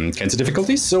cancer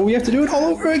difficulties, so we have to do it all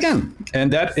over again.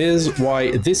 And that is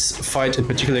why this fight in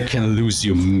particular can lose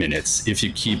you minutes. If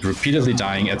you keep repeatedly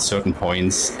dying at certain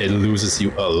points, it loses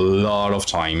you a lot of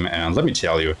time. And let me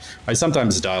tell you, I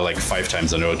sometimes die like 5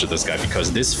 times in a row to this guy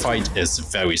because this fight is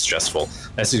very stressful.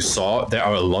 As you saw, there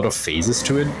are a lot of phases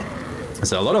to it.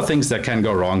 There's a lot of things that can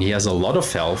go wrong. He has a lot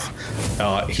of health.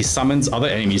 He summons other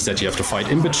enemies that you have to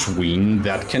fight in between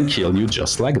that can kill you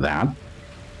just like that.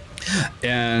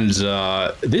 And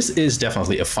this is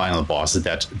definitely a final boss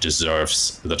that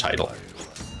deserves the title.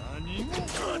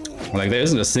 Like, there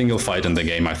isn't a single fight in the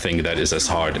game, I think, that is as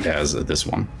hard as this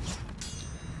one.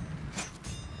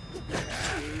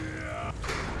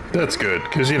 That's good,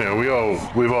 because, you know,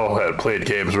 we've all had played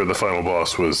games where the final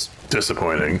boss was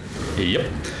disappointing. Yep.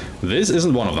 This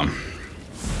isn't one of them.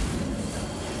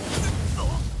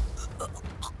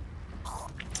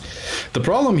 The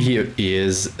problem here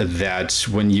is that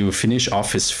when you finish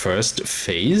off his first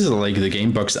phase, like, the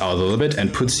game bugs out a little bit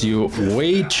and puts you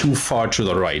way too far to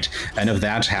the right. And if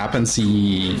that happens,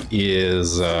 he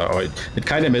is, or it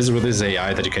kind of messes with his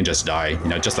AI that you can just die, you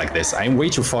know, just like this. I'm way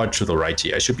too far to the right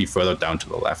here. I should be further down to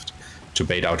the left to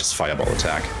bait out his fireball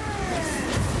attack.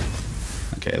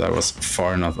 Okay, that was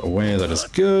far enough away. That is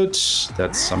good.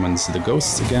 That summons the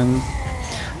ghosts again.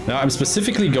 Now, I'm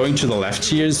specifically going to the left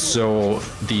here, so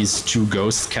these 2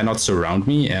 ghosts cannot surround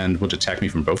me and would attack me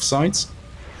from both sides.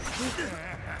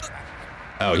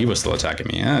 Oh, he was still attacking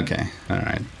me. Okay,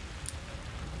 alright.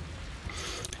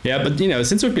 Yeah, but, you know,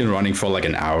 since we've been running for like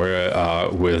an hour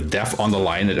with death on the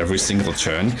line at every single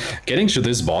turn, getting to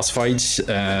this boss fight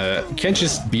can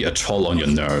just be a toll on your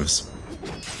nerves.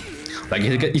 Like,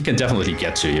 he can definitely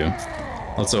get to you.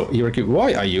 Also, Hiraki,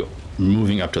 why are you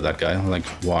moving up to that guy? Like,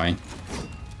 why?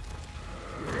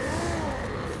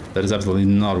 That is absolutely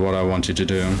not what I want you to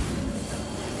do.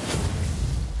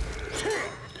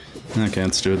 Okay,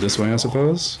 let's do it this way, I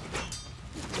suppose.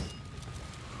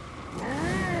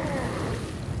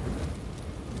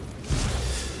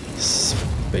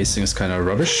 Spacing is kind of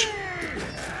rubbish.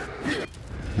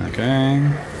 Okay.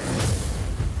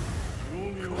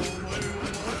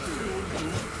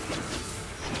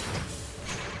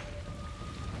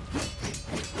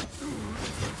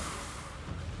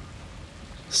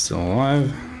 Still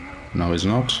alive? No, he's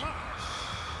not.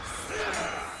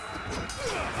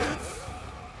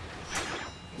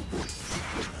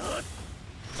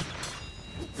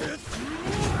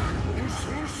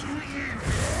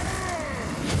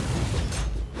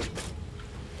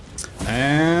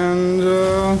 And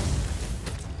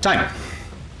time.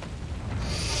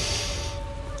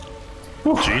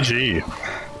 GG.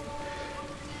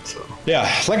 Yeah,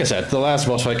 like I said, the last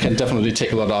boss fight can definitely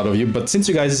take a lot out of you, but since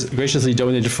you guys graciously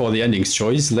donated for the endings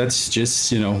choice, let's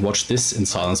just, you know, watch this in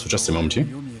silence for just a moment here.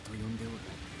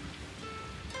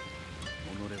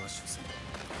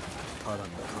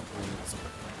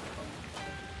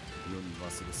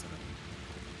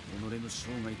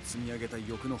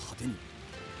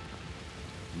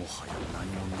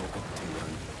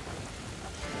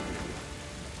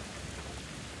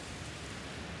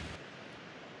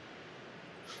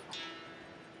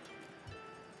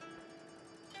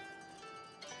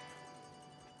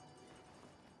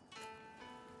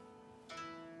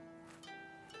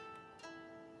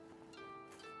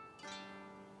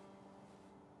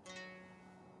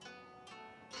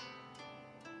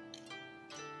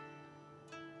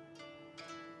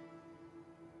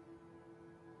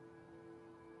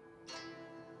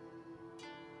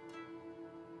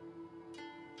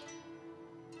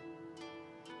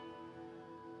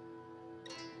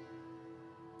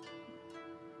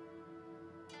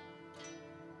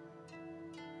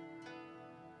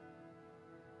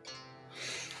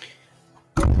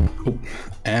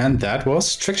 And that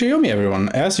was Trek to Yomi, everyone.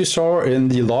 As you saw in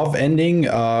the love ending,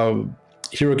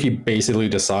 Hiroki basically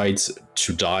decides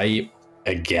to die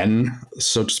again,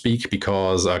 so to speak,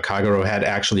 because Kagero had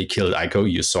actually killed Aiko.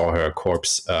 You saw her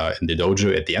corpse in the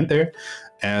dojo at the end there.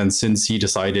 And since he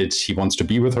decided he wants to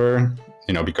be with her,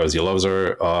 you know, because he loves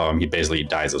her, he basically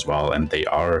dies as well, and they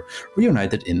are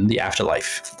reunited in the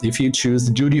afterlife. If you choose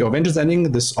the Duty or Vengeance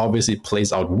ending, this obviously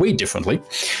plays out way differently.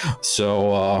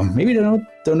 So maybe don't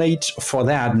donate for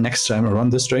that next time I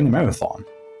run this during a marathon.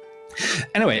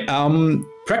 Anyway,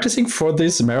 practicing for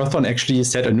this marathon actually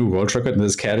set a new world record in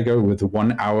this category with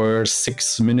 1 hour,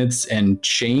 6 minutes and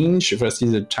change. If I see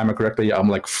the timer correctly, I'm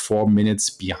like 4 minutes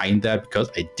behind that because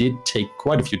I did take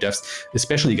quite a few deaths,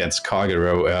 especially against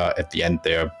Kagero at the end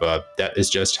there. But that is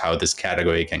just how this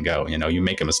category can go. You know, you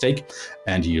make a mistake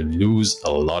and you lose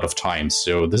a lot of time.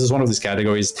 So this is one of these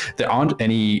categories. There aren't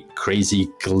any crazy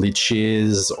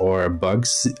glitches or bug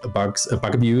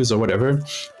abuse or whatever.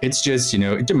 It's just, you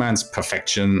know, it demands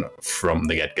perfection from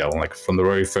the get-go. Like from the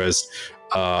very first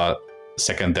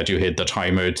second that you hit the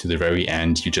timer to the very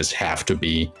end, you just have to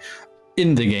be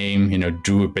in the game, you know,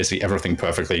 do basically everything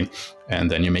perfectly, and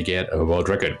then you make it a world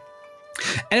record.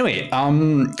 Anyway,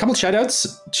 couple shout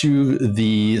outs to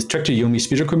the Trek to Yomi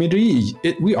speedrun community.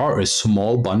 We are a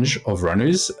small bunch of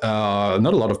runners.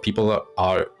 Not a lot of people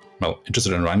are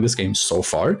interested in running this game so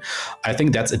far. I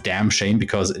think that's a damn shame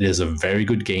because it is a very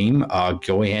good game.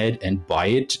 Go ahead and buy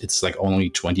it. It's like only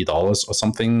 $20 or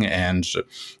something, and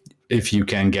if you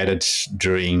can get it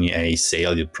during a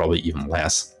sale, you'd probably even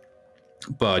less.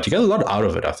 But you get a lot out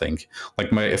of it, I think.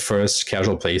 Like my first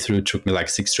casual playthrough took me like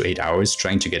 6 to 8 hours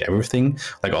trying to get everything,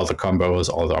 like all the combos,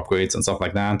 all the upgrades and stuff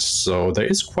like that. So there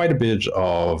is quite a bit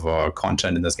of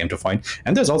content in this game to find.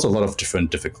 And there's also a lot of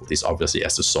different difficulties, obviously,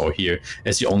 as you saw here,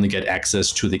 as you only get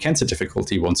access to the Kensei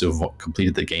difficulty once you've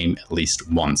completed the game at least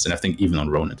once. And I think even on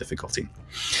Ronin difficulty.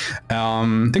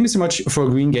 Thank you so much for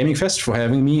Green Gaming Fest for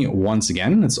having me once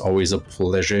again. It's always a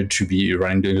pleasure to be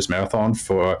running doing this marathon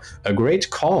for a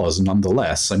great cause nonetheless.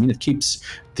 I mean, it keeps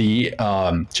the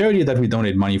charity that we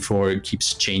donate money for, it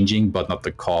keeps changing, but not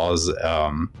the cause,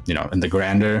 you know, in the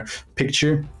grander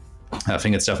picture. I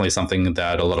think it's definitely something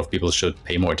that a lot of people should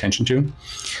pay more attention to.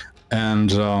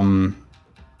 And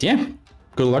yeah,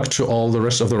 good luck to all the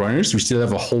rest of the runners. We still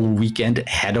have a whole weekend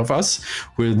ahead of us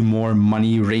with more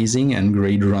money raising and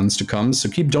great runs to come. So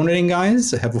keep donating,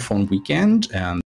 guys. Have a fun weekend, and